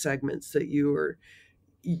into the segments that you're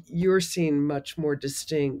seeing much more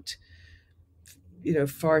distinct,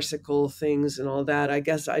 farcical things and all that. I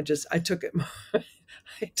guess I took it more,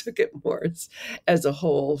 I took it more as a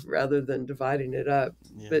whole rather than dividing it up.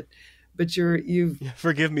 Yeah. But you've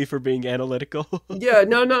Forgive me for being analytical. yeah,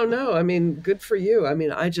 no. I mean, good for you. I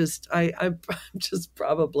mean, I'm just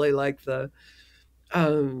probably like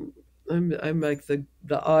I'm like the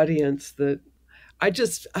audience that I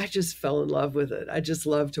just fell in love with it. I just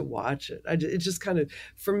love to watch it. It just kind of,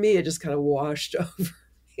 for me, it just kind of washed over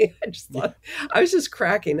me. I just Yeah. thought, I was just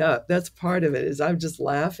cracking up. That's part of it, is I'm just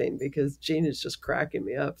laughing because Gene is just cracking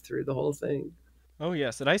me up through the whole thing. Oh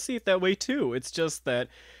yes, and I see it that way too. It's just that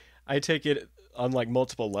I take it on like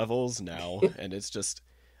multiple levels now, and it's just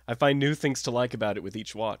I find new things to like about it with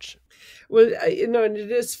each watch. Well, and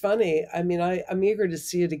it is funny. I mean, I'm eager to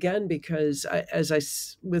see it again because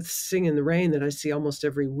with Sing in the Rain that I see almost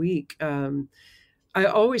every week, I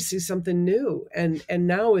always see something new. And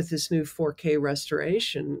now with this new 4K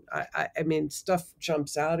restoration, I mean, stuff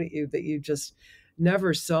jumps out at you that you just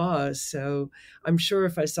never saw. So I'm sure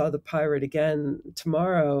if I saw The Pirate again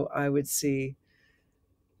tomorrow, I would see.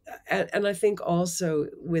 And I think also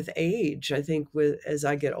with age, I think as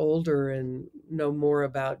I get older and know more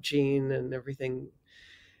about Gene and everything,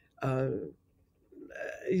 uh,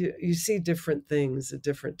 you see different things at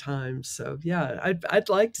different times. So yeah, I'd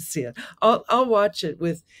like to see it. I'll watch it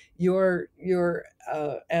with your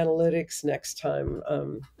analytics next time.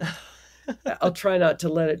 I'll try not to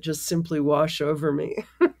let it just simply wash over me.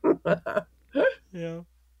 Yeah.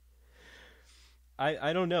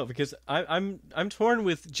 I don't know because I'm torn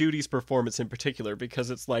with Judy's performance in particular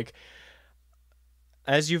because it's like,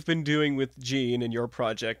 as you've been doing with Jean and your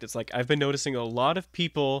project, it's like I've been noticing a lot of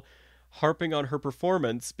people harping on her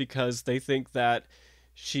performance because they think that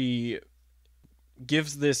she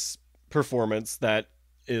gives this performance that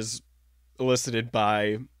is elicited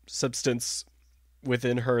by substance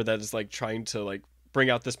within her that is like trying to like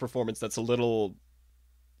bring out this performance that's a little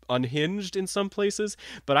unhinged in some places,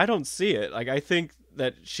 but I don't see it. Like I think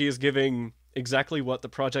that she is giving exactly what the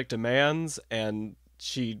project demands, and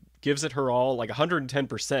she gives it her all, like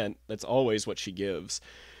 110%. That's always what she gives.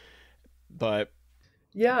 But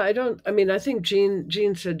Yeah, I mean, I think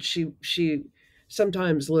Jean said she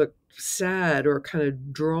sometimes looked sad or kind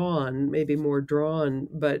of drawn, maybe more drawn,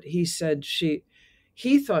 but he said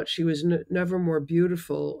he thought she was never more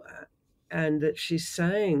beautiful, and that she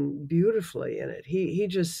sang beautifully in it. He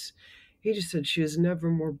just said she is never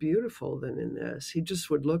more beautiful than in this. He just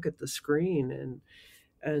would look at the screen,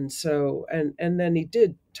 And so, and then he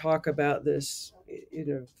did talk about this,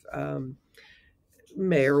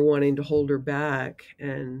 Mayer wanting to hold her back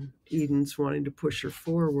and Edens wanting to push her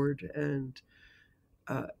forward. And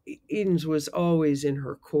Edens was always in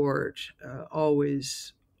her court,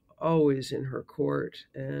 always in her court.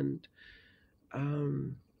 And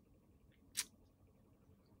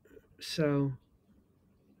so,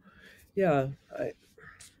 yeah, I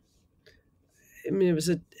mean,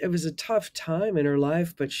 it was a tough time in her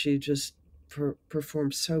life, but she just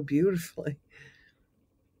performed so beautifully.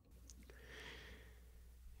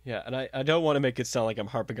 Yeah, and I don't want to make it sound like I'm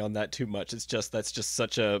harping on that too much. It's just that's just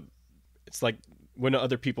such a it's like when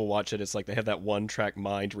other people watch it, it's like they have that one track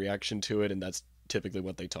mind reaction to it, and that's typically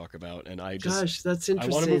what they talk about. And I just Gosh, that's I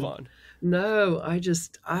interesting. want to move on. No, I'm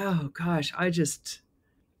just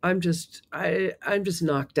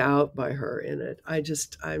knocked out by her in it.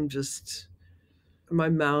 My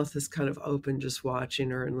mouth is kind of open just watching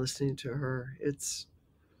her and listening to her.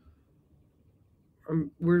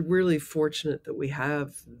 We're really fortunate that we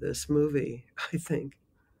have this movie, I think.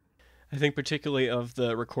 I think particularly of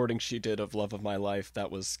the recording she did of Love of My Life that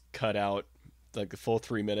was cut out like the full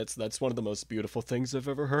 3 minutes. That's one of the most beautiful things I've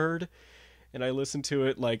ever heard. And I listen to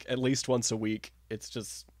it like at least once a week. It's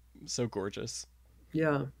just so gorgeous.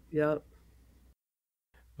 Yeah, yeah.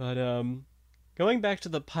 But going back to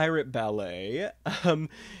the pirate ballet,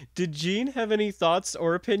 did Gene have any thoughts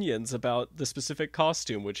or opinions about the specific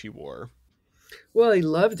costume which he wore? Well, he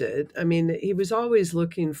loved it. I mean, he was always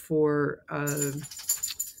looking for.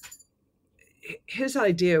 His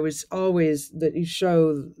idea was always that you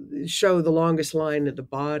show the longest line of the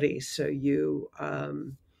body, so you.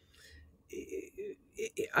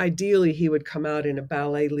 Ideally, he would come out in a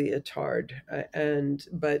ballet leotard,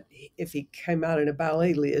 but if he came out in a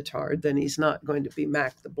ballet leotard, then he's not going to be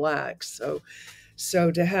Mac the Black. So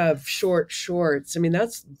to have short shorts, I mean,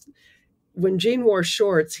 that's when Gene wore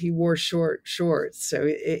shorts, he wore short shorts. So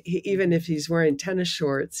even if he's wearing tennis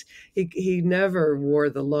shorts, he never wore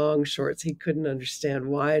the long shorts. He couldn't understand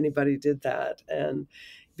why anybody did that, and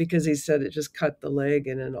because he said it just cut the leg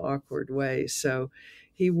in an awkward way. So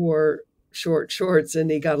he wore short shorts, and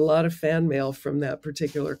he got a lot of fan mail from that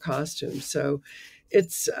particular costume. So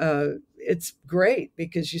it's great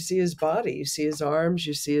because you see his body, you see his arms,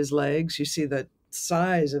 you see his legs, you see the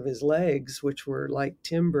size of his legs, which were like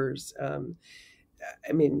timbers.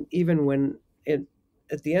 I mean, even when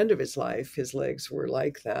at the end of his life, his legs were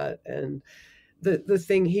like that. And the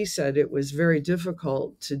thing he said, it was very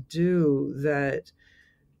difficult to do that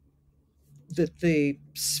the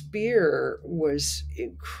spear was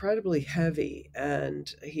incredibly heavy,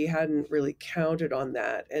 and he hadn't really counted on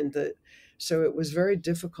that. So it was very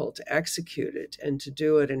difficult to execute it and to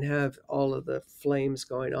do it and have all of the flames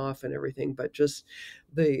going off and everything. But just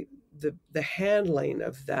the handling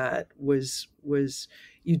of that was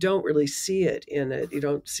you don't really see it in it. You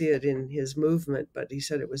don't see it in his movement, but he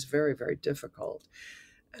said it was very, very difficult.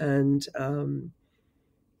 And,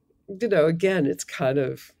 again, it's kind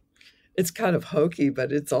of hokey,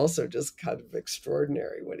 but it's also just kind of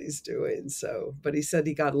extraordinary what he's doing. So, but he said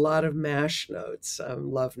he got a lot of MASH notes,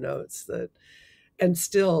 love notes and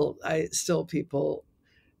still people,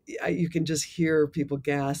 you can just hear people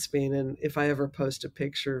gasping. And if I ever post a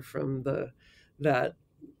picture from that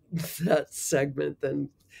segment, then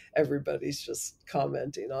everybody's just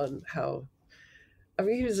commenting on how, I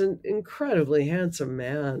mean, he was an incredibly handsome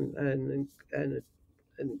man and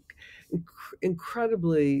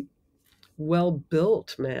incredibly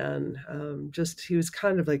well-built man. Just he was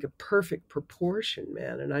kind of like a perfect proportion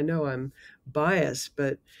man. And I know I'm biased,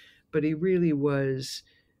 but he really was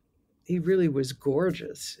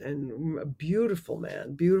gorgeous and a beautiful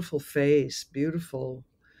man, beautiful face, beautiful,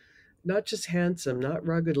 not just handsome, not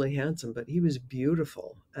ruggedly handsome, but he was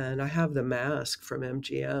beautiful. And I have the mask from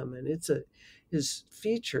MGM, and his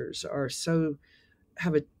features are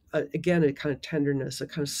have again a kind of tenderness, a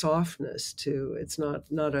kind of softness to. It's not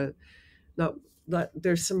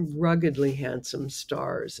there's some ruggedly handsome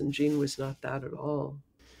stars, and Gene was not that at all.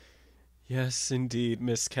 Yes, indeed,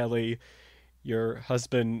 Miss Kelly. Your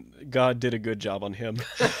husband, God did a good job on him.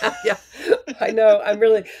 Yeah, I know.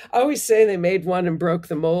 I always say they made one and broke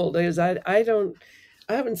the mold. Because I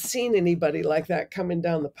haven't seen anybody like that coming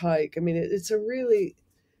down the pike. I mean, it's a really,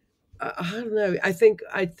 I don't know. I think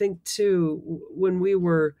too, when we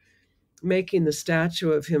were making the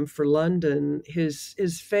statue of him for London,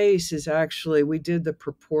 his face is actually, we did the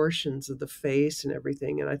proportions of the face and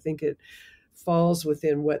everything, and I think it falls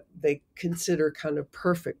within what they consider kind of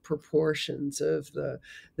perfect proportions of the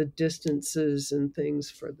distances and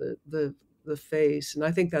things for the face. And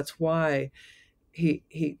I think that's why he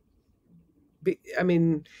I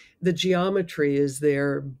mean, the geometry is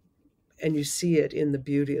there, and you see it in the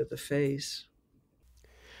beauty of the face.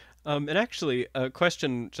 And actually, a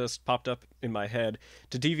question just popped up in my head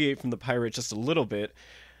to deviate from the pirate just a little bit.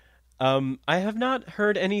 I have not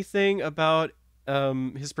heard anything about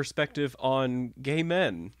his perspective on gay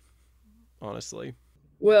men, honestly.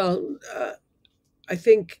 Well, I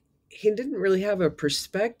think he didn't really have a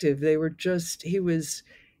perspective. They were just, he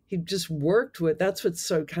just worked with, that's what's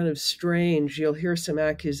so kind of strange. You'll hear some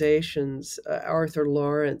accusations. Arthur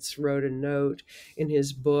Lawrence wrote a note in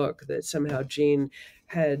his book that somehow Gene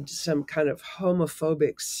had some kind of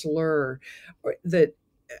homophobic slur, or that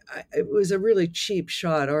it was a really cheap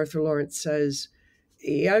shot. Arthur Lawrence says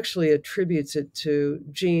he actually attributes it to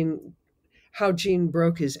Gene, how Gene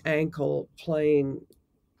broke his ankle playing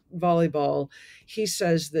volleyball. He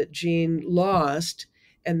says that Gene lost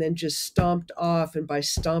and then just stomped off, and by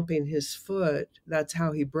stomping his foot, that's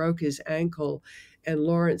how he broke his ankle. And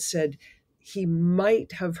Lawrence said he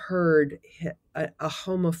might have heard a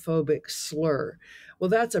homophobic slur. Well,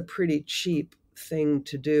 that's a pretty cheap thing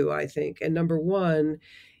to do, I think. And number one,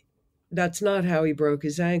 that's not how he broke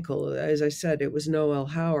his ankle. As I said, it was Noel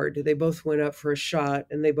Howard. They both went up for a shot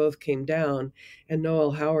and they both came down, and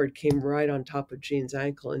Noel Howard came right on top of Gene's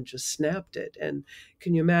ankle and just snapped it. And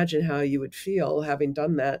can you imagine how you would feel having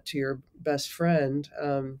done that to your best friend,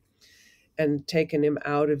 and taken him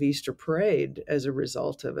out of Easter Parade as a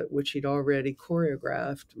result of it, which he'd already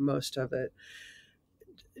choreographed most of it.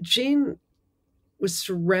 Gene was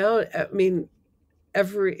surrounded, I mean,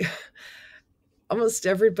 almost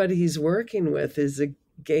everybody he's working with is a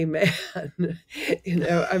gay man.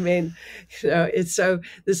 I mean, it's so,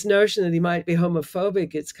 this notion that he might be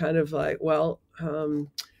homophobic, it's kind of like, well,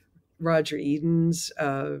 Roger Eden's,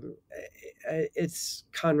 it's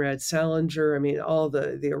Conrad Salinger. I mean, all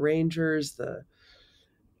the arrangers, the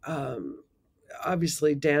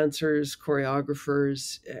obviously dancers,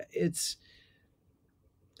 choreographers. It's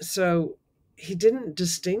so he didn't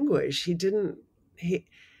distinguish. He didn't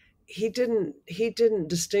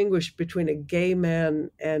distinguish between a gay man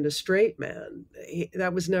and a straight man.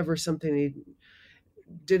 That was never something he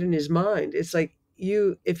did in his mind. It's like,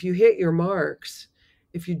 if you hit your marks,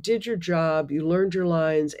 if you did your job, you learned your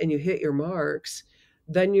lines, and you hit your marks,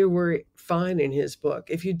 then you were fine in his book.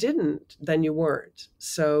 If you didn't, then you weren't.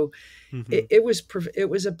 So it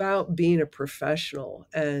was about being a professional,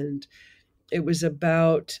 and it was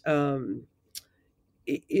about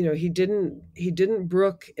he didn't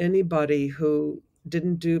brook anybody who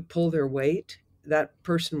didn't pull their weight. That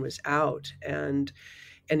person was out, and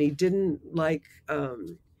he didn't like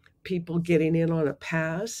people getting in on a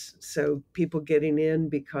pass. So people getting in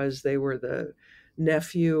because they were the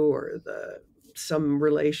nephew or some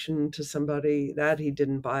relation to somebody, that he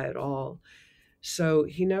didn't buy at all. So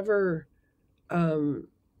he never, I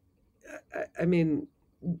mean,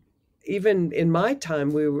 even in my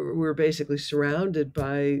time, we were basically surrounded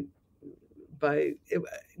by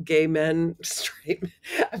gay men, straight.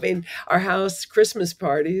 I mean, our house Christmas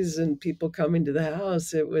parties and people coming to the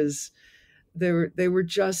house, they were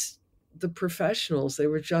just the professionals. They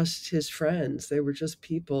were just his friends. They were just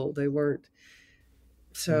people. They weren't.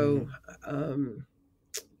 So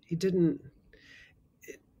he didn't.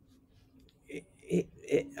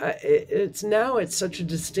 It's now it's such a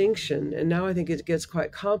distinction, and now I think it gets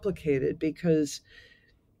quite complicated because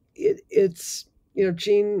it's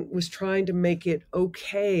Gene was trying to make it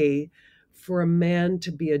okay for a man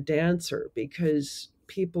to be a dancer because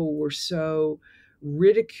people were so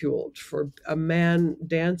ridiculed for a man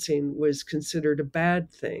dancing was considered a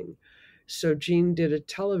bad thing. So Gene did a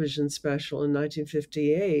television special in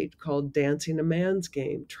 1958 called Dancing a Man's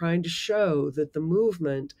Game, trying to show that the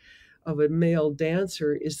movement of a male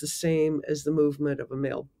dancer is the same as the movement of a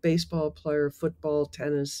male baseball player, football,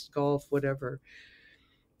 tennis, golf, whatever.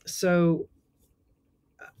 So,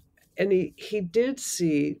 and he did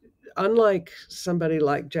see, unlike somebody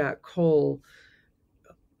like Jack Cole,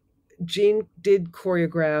 Gene did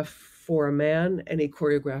choreograph for a man and he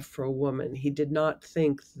choreographed for a woman. He did not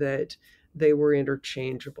think that they were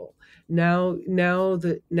interchangeable. Now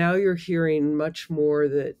you're hearing much more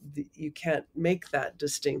that you can't make that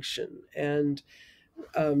distinction. And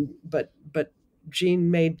but Gene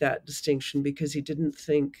made that distinction because he didn't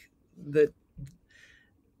think that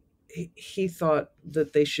he thought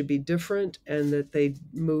that they should be different and that they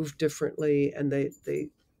move differently, and they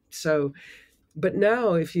so. But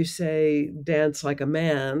now, if you say dance like a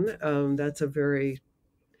man, that's a very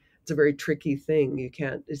tricky thing. You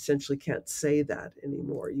essentially can't say that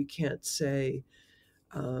anymore. You can't say,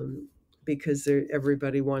 because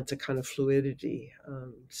everybody wants a kind of fluidity.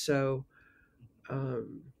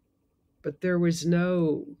 but there was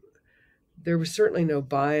certainly no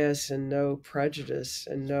bias and no prejudice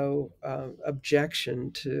and no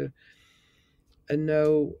objection to, and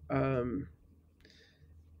no,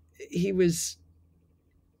 he was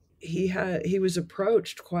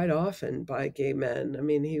approached quite often by gay men. I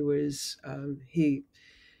mean,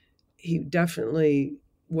 he definitely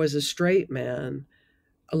was a straight man.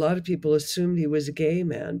 A lot of people assumed he was a gay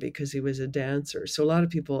man because he was a dancer. So a lot of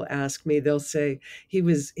people ask me, they'll say he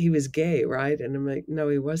was gay, right? And I'm like, no,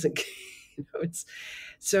 he wasn't gay.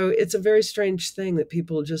 It's a very strange thing that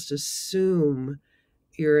people just assume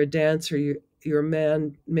you're a dancer, you're a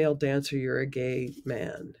male dancer, you're a gay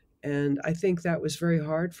man. And I think that was very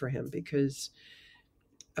hard for him because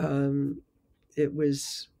it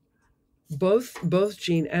was both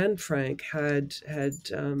Jean and Frank had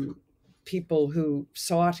people who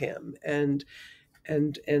sought him and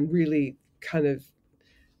really kind of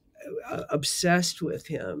obsessed with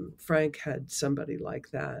him. Frank had somebody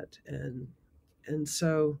like that, and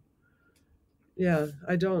so yeah,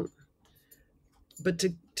 I don't. But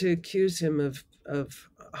to accuse him of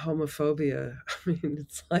homophobia, I mean,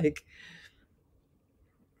 it's like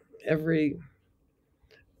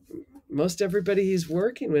most everybody he's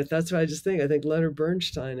working with. That's what I just think. I think Leonard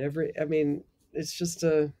Bernstein. It's just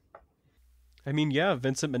a. I mean, yeah,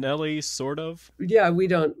 Vincent Minnelli, sort of. Yeah, we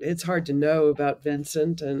don't. It's hard to know about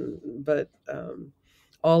Vincent, but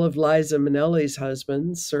all of Liza Minnelli's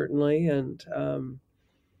husbands certainly, and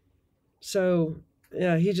so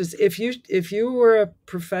yeah, he just if you were a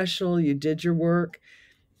professional, you did your work.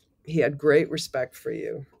 He had great respect for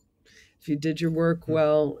you. If you did your work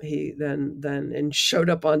well, he then and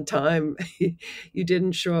showed up on time, you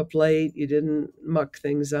didn't show up late, you didn't muck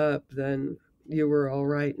things up, then you were all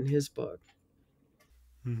right in his book.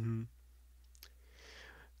 Mm-hmm.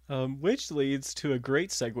 Which leads to a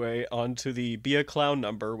great segue onto the Be a Clown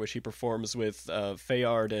number, which he performs with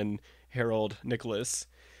Fayard and Harold Nicholas.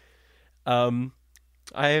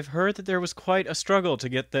 I've heard that there was quite a struggle to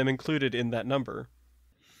get them included in that number.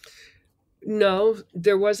 No,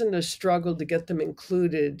 there wasn't a struggle to get them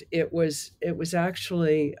included. It was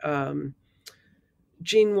actually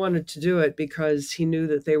Gene wanted to do it because he knew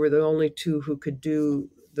that they were the only two who could do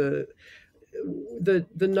the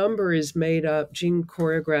number is made up. Gene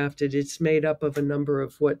choreographed it. It's made up of a number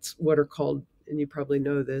of what are called, and you probably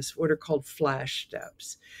know this, what are called flash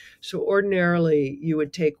steps. So ordinarily you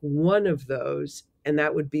would take one of those and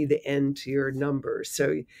that would be the end to your number.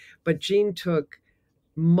 But Gene took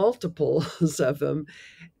multiples of them,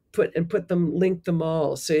 linked them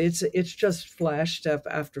all. So it's just flash step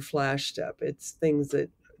after flash step. It's things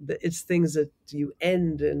that you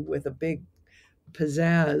end in with a big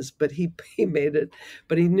pizzazz, but he made it.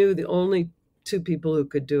 But he knew the only two people who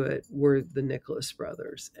could do it were the Nicholas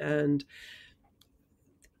brothers, and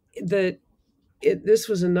this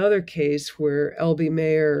was another case where L.B.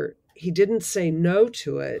 Mayer, he didn't say no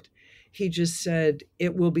to it. He just said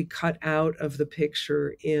it will be cut out of the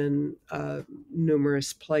picture in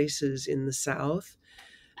numerous places in the South.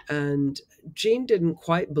 And Gene didn't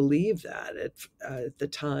quite believe that at the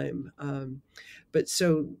time. But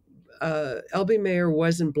so L.B. Mayer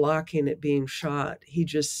wasn't blocking it being shot. He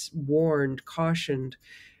just cautioned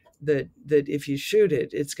that if you shoot it,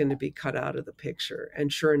 it's going to be cut out of the picture.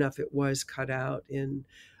 And sure enough, it was cut out in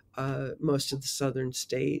most of the southern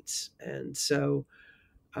states. And so,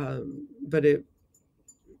 but to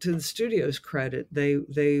the studio's credit,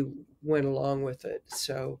 they went along with it.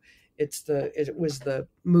 So it was the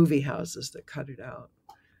movie houses that cut it out.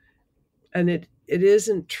 And it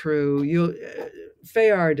isn't true.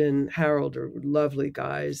 Fayard and Harold are lovely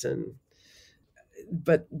guys,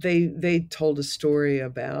 but they told a story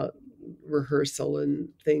about rehearsal and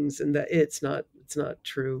things, and that it's not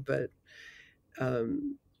true. But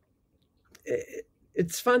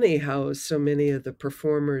it's funny how so many of the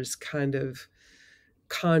performers kind of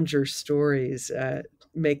conjure stories,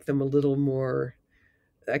 make them a little more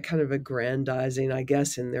kind of aggrandizing, I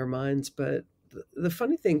guess, in their minds. But the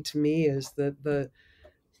funny thing to me is that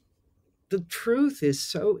the truth is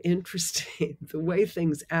so interesting. The way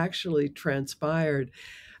things actually transpired,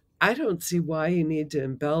 I don't see why you need to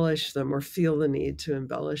embellish them or feel the need to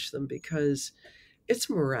embellish them, because it's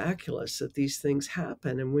miraculous that these things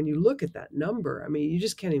happen. And when you look at that number, I mean, you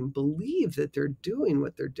just can't even believe that they're doing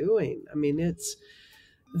what they're doing. I mean, it's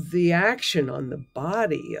the action on the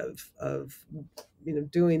body of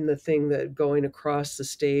doing the thing, that going across the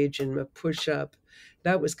stage and a push-up.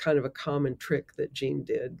 That was kind of a common trick that Gene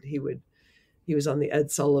did. He was on the Ed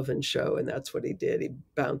Sullivan Show, and that's what he did. He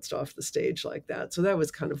bounced off the stage like that. So that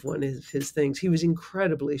was kind of one of his things. He was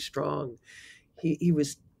incredibly strong. He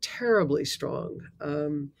was terribly strong.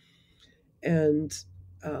 and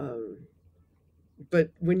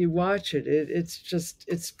but when you watch it,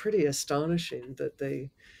 it's pretty astonishing that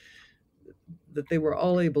they were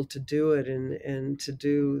all able to do it, and to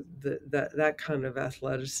do that kind of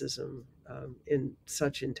athleticism in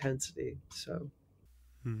such intensity. So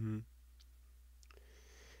Mm-hmm.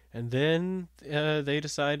 And then they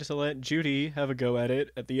decide to let Judy have a go at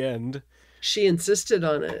it at the end. she insisted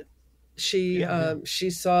on it. She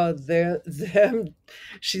saw them,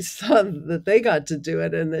 she saw that they got to do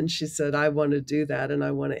it, and then she said, I want to do that, and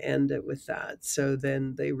I want to end it with that. So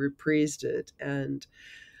then they reprised it, and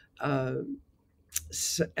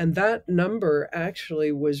and that number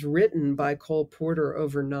actually was written by Cole Porter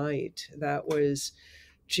overnight. That was,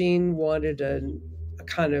 Gene wanted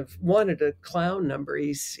wanted a clown number.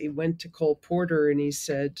 He went to Cole Porter and he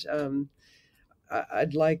said,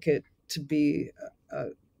 I'd like it to be a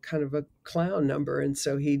kind of a clown number. And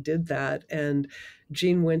so he did that. And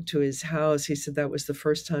Gene went to his house. He said that was the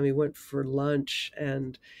first time he went for lunch.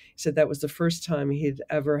 And he said that was the first time he'd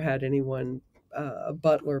ever had anyone, a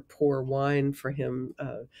butler, pour wine for him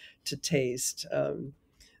to taste.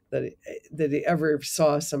 That he ever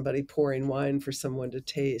saw somebody pouring wine for someone to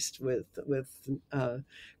taste, with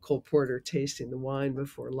Cole Porter tasting the wine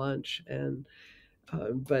before lunch. And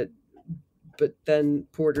but then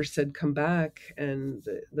Porter said, come back. And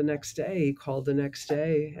the next day, he called the next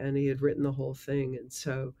day, and he had written the whole thing. And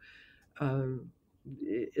so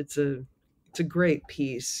it's a great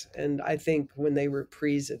piece. And I think when they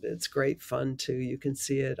reprise it, it's great fun too. You can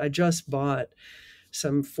see it. I just bought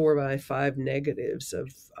some 4x5 negatives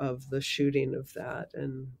of the shooting of that,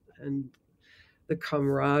 and the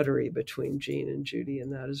camaraderie between Gene and Judy,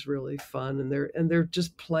 and that is really fun. And they're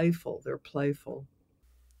just playful. They're playful.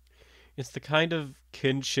 It's the kind of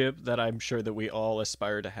kinship that I'm sure that we all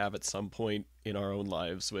aspire to have at some point in our own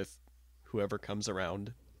lives with whoever comes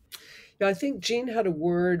around. Yeah, I think Gene had a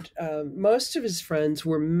word. Most of his friends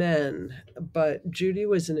were men, but Judy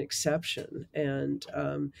was an exception. And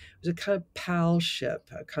it was a kind of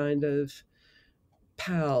palship, a kind of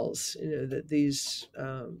pals, that these,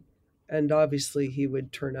 and obviously he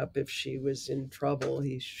would turn up if she was in trouble.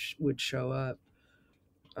 He would show up.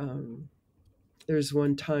 There's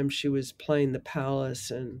one time she was playing the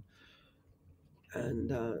Palace, and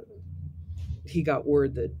he got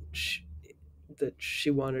word that she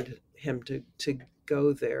wanted him to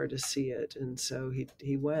go there to see it, and so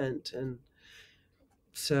he went. And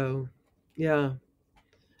so, yeah,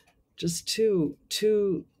 just too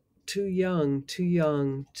young.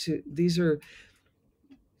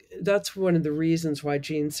 That's one of the reasons why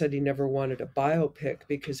Gene said he never wanted a biopic,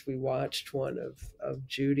 because we watched one of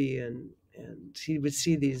Judy, and he would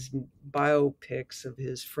see these biopics of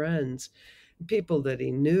his friends, people that he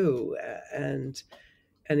knew, and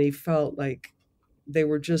he felt like they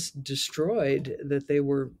were just destroyed, that they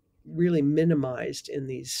were really minimized in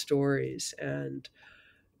these stories, and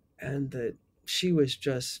that she was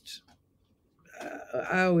just,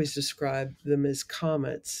 I always describe them as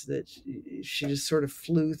comets, that she just sort of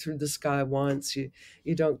flew through the sky once. You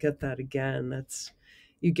don't get that again.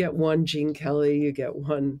 You get one Gene Kelly, you get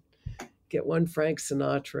one Frank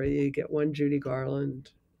Sinatra, you get one Judy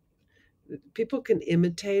Garland. People can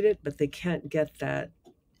imitate it, but they can't get that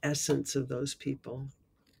essence of those people.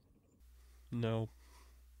 No.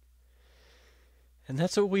 And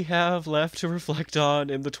that's what we have left to reflect on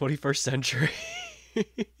in the 21st century.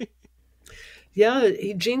 Yeah,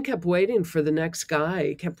 Gene kept waiting for the next guy.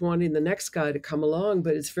 He kept wanting the next guy to come along,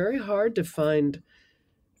 but it's very hard to find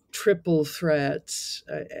triple threats,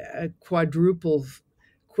 a quadruple,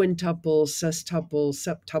 quintuple, sextuple,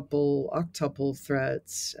 septuple, octuple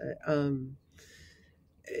threats.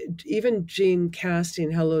 Even Gene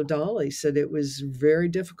casting Hello Dolly said it was very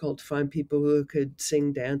difficult to find people who could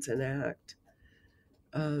sing, dance, and act.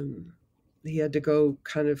 He had to go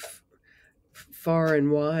kind of far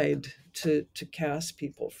and wide to cast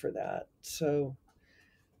people for that. So,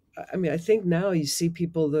 I mean, I think now you see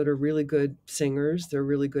people that are really good singers, they're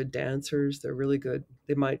really good dancers, they're really good,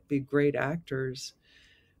 they might be great actors,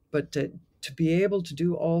 but to be able to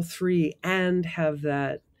do all three and have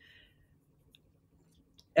that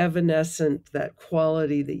evanescent, that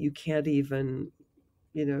quality that you can't even,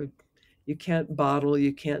 you can't bottle,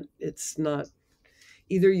 it's not,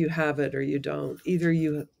 either you have it or you don't. Either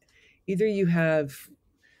you have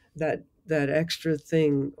that extra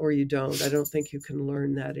thing or you don't. I don't think you can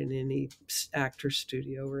learn that in any actor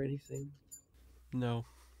studio or anything. No.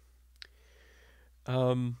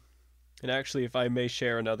 And actually, if I may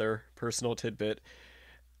share another personal tidbit,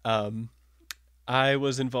 I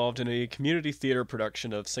was involved in a community theater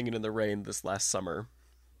production of Singing in the Rain this last summer.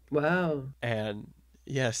 Wow. And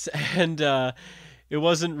Yes, and it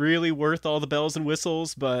wasn't really worth all the bells and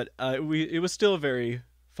whistles, but it was still a very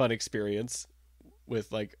fun experience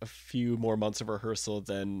with like a few more months of rehearsal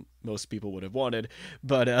than most people would have wanted,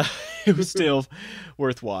 but it was still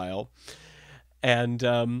worthwhile. And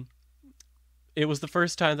it was the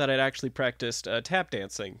first time that I'd actually practiced tap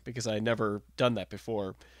dancing because I'd never done that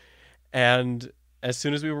before. And as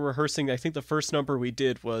soon as we were rehearsing, I think the first number we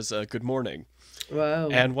did was Good Morning. Wow.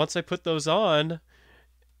 And once I put those on,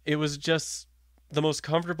 it was just the most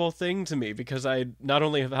comfortable thing to me because I not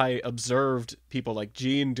only have I observed people like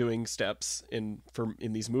Gene doing steps in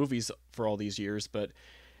these movies for all these years, but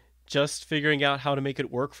just figuring out how to make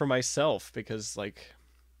it work for myself because like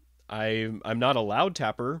I'm not a loud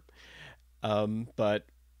tapper, but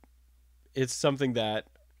it's something that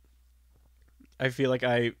I feel like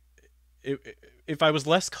if I was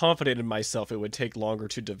less confident in myself, it would take longer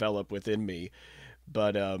to develop within me.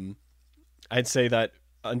 But I'd say that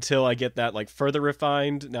until I get that like further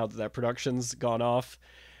refined, now that that production's gone off,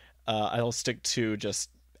 I'll stick to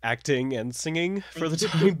just acting and singing for the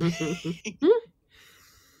time being.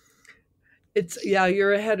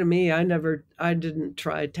 You're ahead of me. I didn't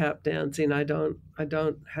try tap dancing. I don't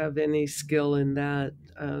have any skill in that.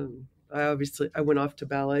 I went off to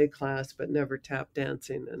ballet class, but never tap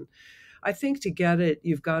dancing. And I think to get it,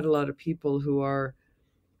 you've got a lot of people who are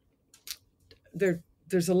there.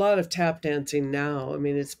 There's a lot of tap dancing now. I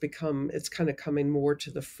mean, it's kind of coming more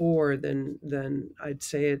to the fore than I'd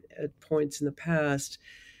say at points in the past.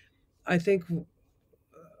 I think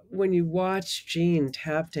when you watch Gene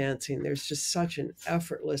tap dancing, there's just such an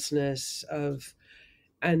effortlessness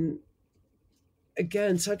and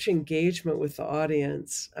again, such engagement with the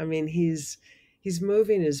audience. I mean, he's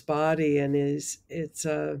moving his body and it's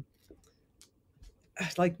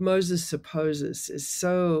like Moses Supposes is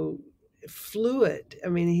so fluid. I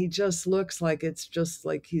mean, he just looks like it's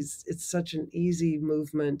such an easy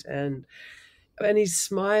movement and he's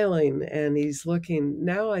smiling and he's looking.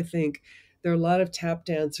 Now I think there are a lot of tap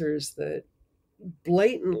dancers that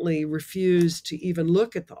blatantly refuse to even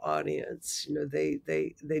look at the audience. You know,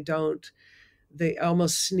 they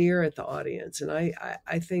almost sneer at the audience. And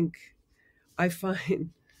I think I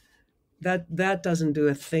find that doesn't do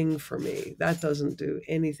a thing for me. That doesn't do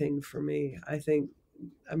anything for me.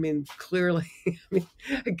 I mean, clearly,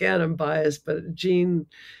 again, I'm biased, but Gene's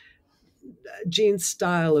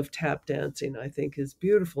style of tap dancing, I think, is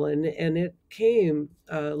beautiful. And a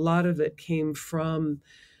lot of it came from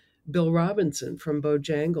Bill Robinson from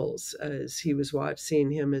Bojangles, as he was seeing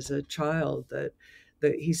him as a child, that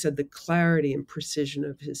he said the clarity and precision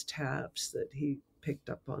of his taps, that he picked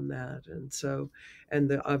up on that. And so,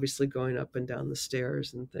 obviously going up and down the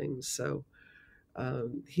stairs and things. So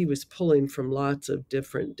he was pulling from lots of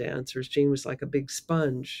different dancers. Gene was like a big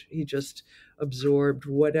sponge. He just absorbed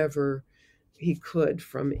whatever he could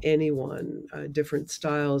from anyone, different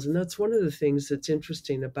styles. And that's one of the things that's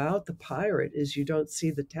interesting about The Pirate is you don't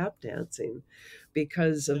see the tap dancing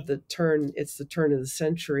because of the turn. It's the turn of the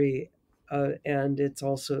century, and it's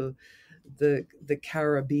also the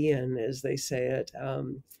Caribbean, as they say it,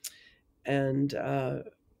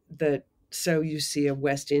 so you see a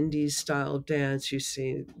West Indies style dance, you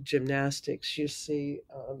see gymnastics, you see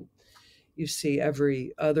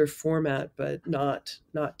every other format, but not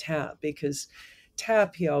tap, because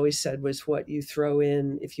tap, he always said, was what you throw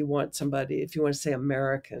in if you want to say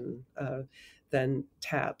American, then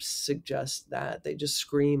taps suggest that. They just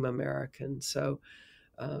scream American. So,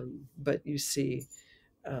 but you see,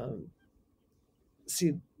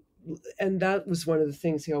 and that was one of the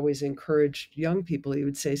things he always encouraged young people. He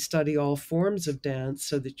would say, study all forms of dance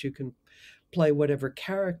so that you can play whatever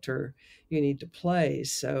character you need to play.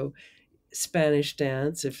 So Spanish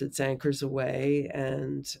dance, if it's Anchors Away,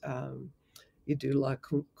 and you do La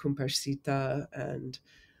Comparsita, and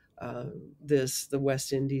the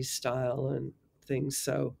West Indies style and things.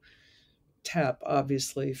 So tap,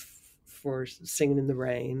 obviously, for Singing in the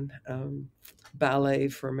Rain, ballet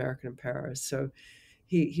for American in Paris. So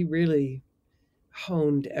he really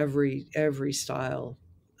honed every style,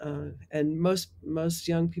 and most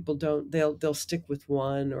young people don't. They'll stick with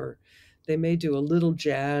one, or they may do a little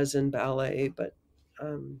jazz and ballet, but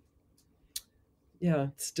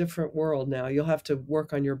it's a different world now. You'll have to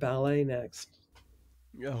work on your ballet next.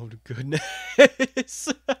 Oh, goodness.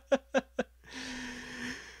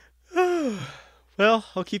 Well,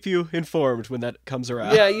 I'll keep you informed when that comes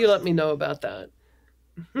around. Yeah, you let me know about that.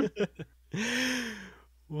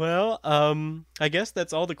 Well, I guess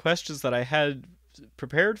that's all the questions that I had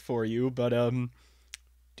prepared for you, but do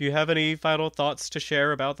you have any final thoughts to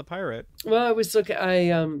share about The Pirate? Well, I was looking.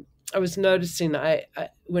 I was noticing, I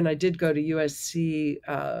when I did go to USC,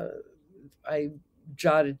 I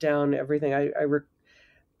jotted down everything.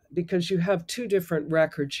 Because you have two different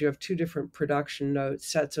records, you have two different production notes,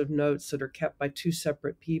 sets of notes that are kept by two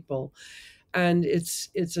separate people, and it's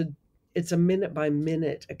a minute by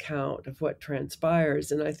minute account of what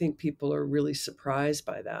transpires, and I think people are really surprised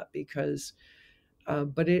by that because.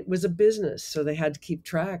 But it was a business, so they had to keep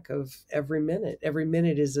track of every minute. Every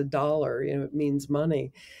minute is $1, it means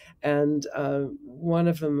money. And one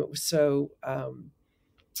of them that was so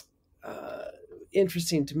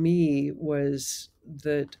interesting to me was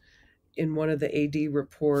that in one of the AD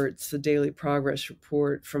reports, the Daily Progress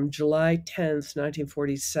report from July 10th,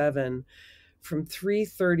 1947, from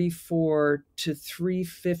 3:34 to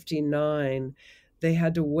 3:59, they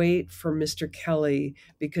had to wait for Mr. Kelly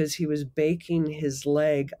because he was baking his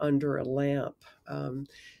leg under a lamp.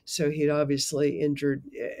 So he'd obviously injured.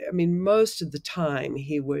 I mean, most of the time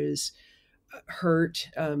he was hurt,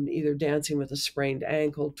 either dancing with a sprained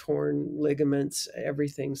ankle, torn ligaments,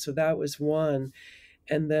 everything. So that was one.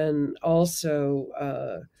 And then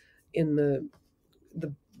also in the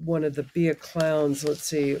one of the Be a Clowns, let's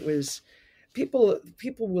see, it was people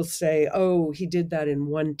will say, oh, he did that in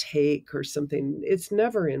one take or something. It's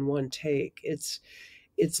never in one take. It's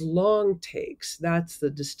long takes. That's the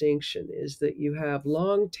distinction, is that you have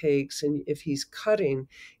long takes, and if he's cutting,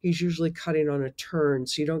 he's usually cutting on a turn,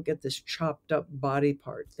 so you don't get this chopped up body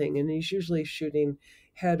part thing, and he's usually shooting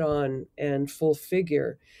head on and full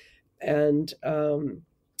figure. And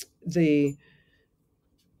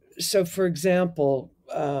so for example,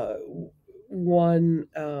 one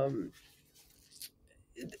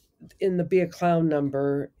in the Be a Clown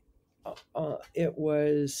number, it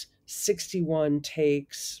was 61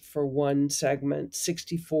 takes for one segment,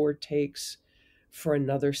 64 takes for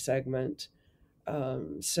another segment.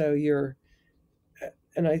 So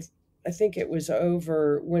and I think it was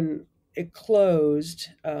over when it closed.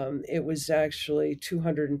 It was actually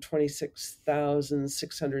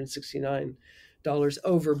 $226,669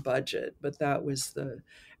 over budget, but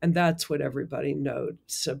that's what everybody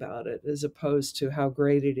notes about it, as opposed to how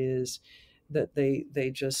great it is that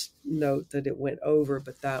they just note that it went over,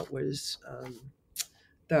 but that was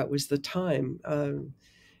the time.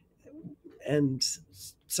 And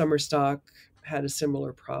Summer Stock had a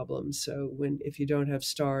similar problem. So if you don't have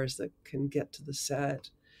stars that can get to the set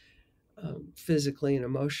physically and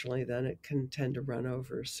emotionally, then it can tend to run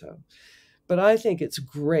over. So, but I think it's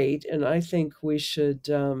great, and I think we should.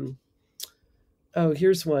 Oh,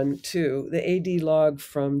 here's one too. The AD log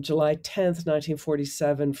from July 10th,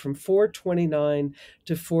 1947, from 4:29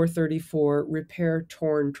 to 4:34, repair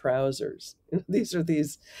torn trousers. These are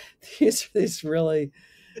these really,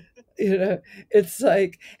 it's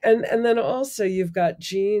like, and then also you've got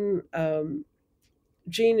Gene.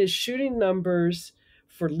 Gene is shooting numbers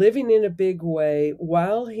for Living in a Big Way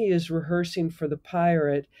while he is rehearsing for The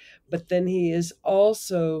Pirate, but then he is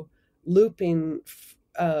also looping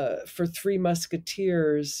for Three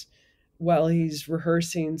Musketeers while he's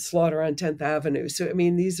rehearsing Slaughter on 10th Avenue. So, I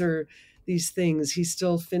mean, these are these things. He's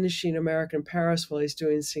still finishing American Paris while he's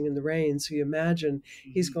doing Sing in the Rain. So you imagine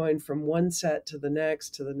he's going from one set to the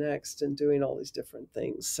next and doing all these different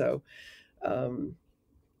things. So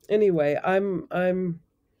anyway, I'm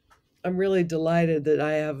really delighted that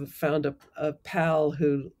I have found a pal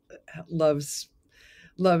who loves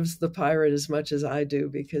The Pirate as much as I do,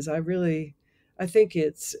 because I think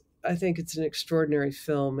it's an extraordinary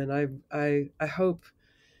film, and I hope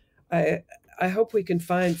we can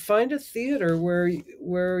find a theater where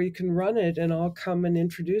you can run it, and I'll come and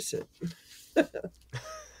introduce it.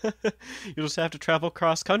 You'll just have to travel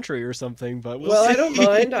cross country or something, but well, I don't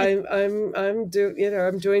mind. I'm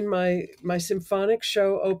doing my symphonic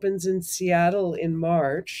show opens in Seattle in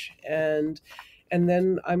March, and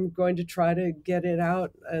then I'm going to try to get it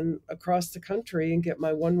out and across the country and get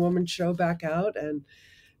my one-woman show back out. And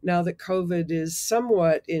now that COVID is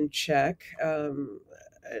somewhat in check,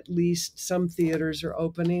 at least some theaters are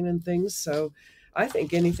opening and things. So I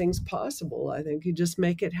think anything's possible. I think you just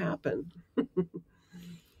make it happen.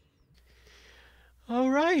 All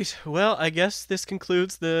right. Well, I guess this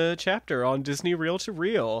concludes the chapter on Disney Reel to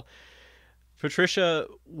Reel. Patricia,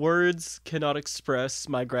 words cannot express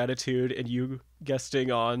my gratitude in you guesting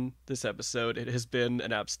on this episode. It has been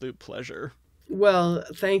an absolute pleasure. Well,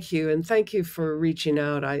 thank you. And thank you for reaching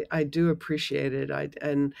out. I do appreciate it.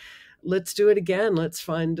 And let's do it again. Let's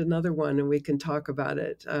find another one and we can talk about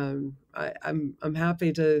it. I'm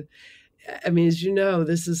happy to, I mean, as you know,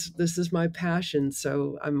 this is my passion.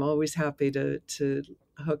 So I'm always happy to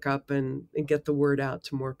hook up and get the word out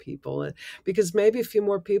to more people, because maybe a few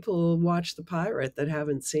more people will watch The Pirate that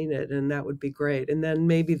haven't seen it, and that would be great. And then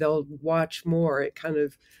maybe they'll watch more. It kind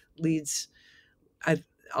of leads.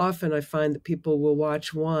 Often I find that people will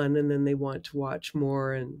watch one and then they want to watch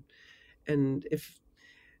more, and then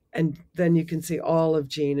you can see all of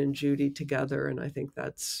Jean and Judy together, and I think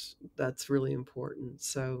that's really important.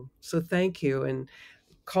 So thank you, and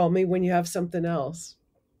call me when you have something else.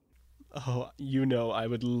 Oh, I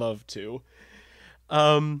would love to.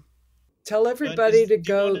 Tell everybody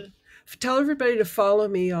tell everybody to follow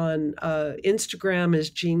me on Instagram is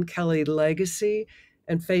Jean Kelly Legacy,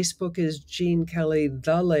 and Facebook is Jean Kelly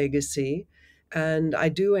The Legacy. And I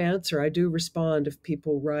do respond if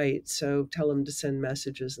people write. So tell them to send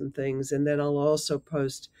messages and things. And then I'll also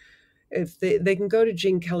post, if they can go to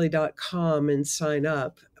jeankelly.com and sign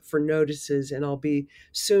up for notices, and I'll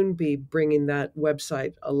soon be bringing that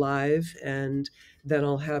website alive, and then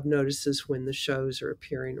I'll have notices when the shows are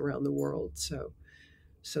appearing around the world. So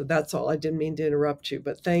that's all. I didn't mean to interrupt you,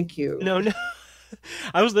 but thank you. No.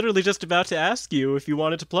 I was literally just about to ask you if you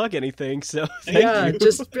wanted to plug anything, so thank you.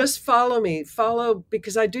 just follow me.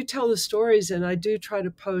 Because I do tell the stories, and I do try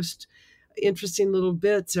to post interesting little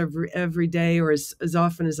bits every day, or as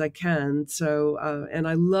often as I can. So, and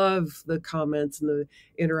I love the comments and the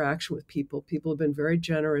interaction with people. People have been very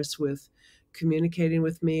generous with communicating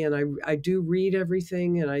with me, and I do read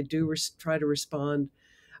everything, and I do try to respond.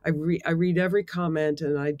 I read every comment,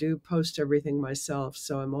 and I do post everything myself.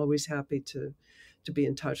 So I'm always happy to be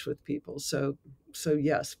in touch with people. So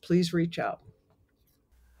yes, please reach out.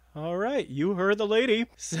 All right, you heard the lady.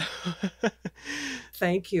 So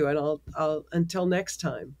thank you, and I'll until next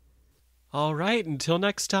time. All right, until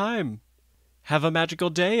next time. Have a magical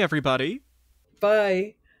day, everybody.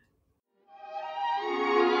 Bye.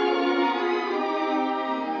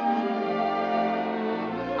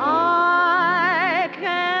 I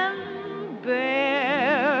can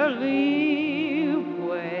barely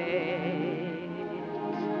wait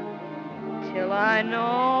till I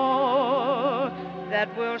know that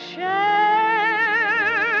we'll share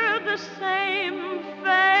the same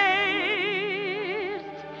fate,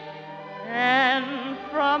 and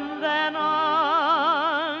from then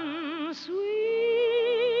on,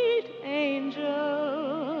 sweet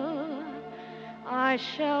angel, I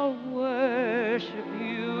shall worship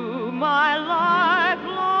you, my life.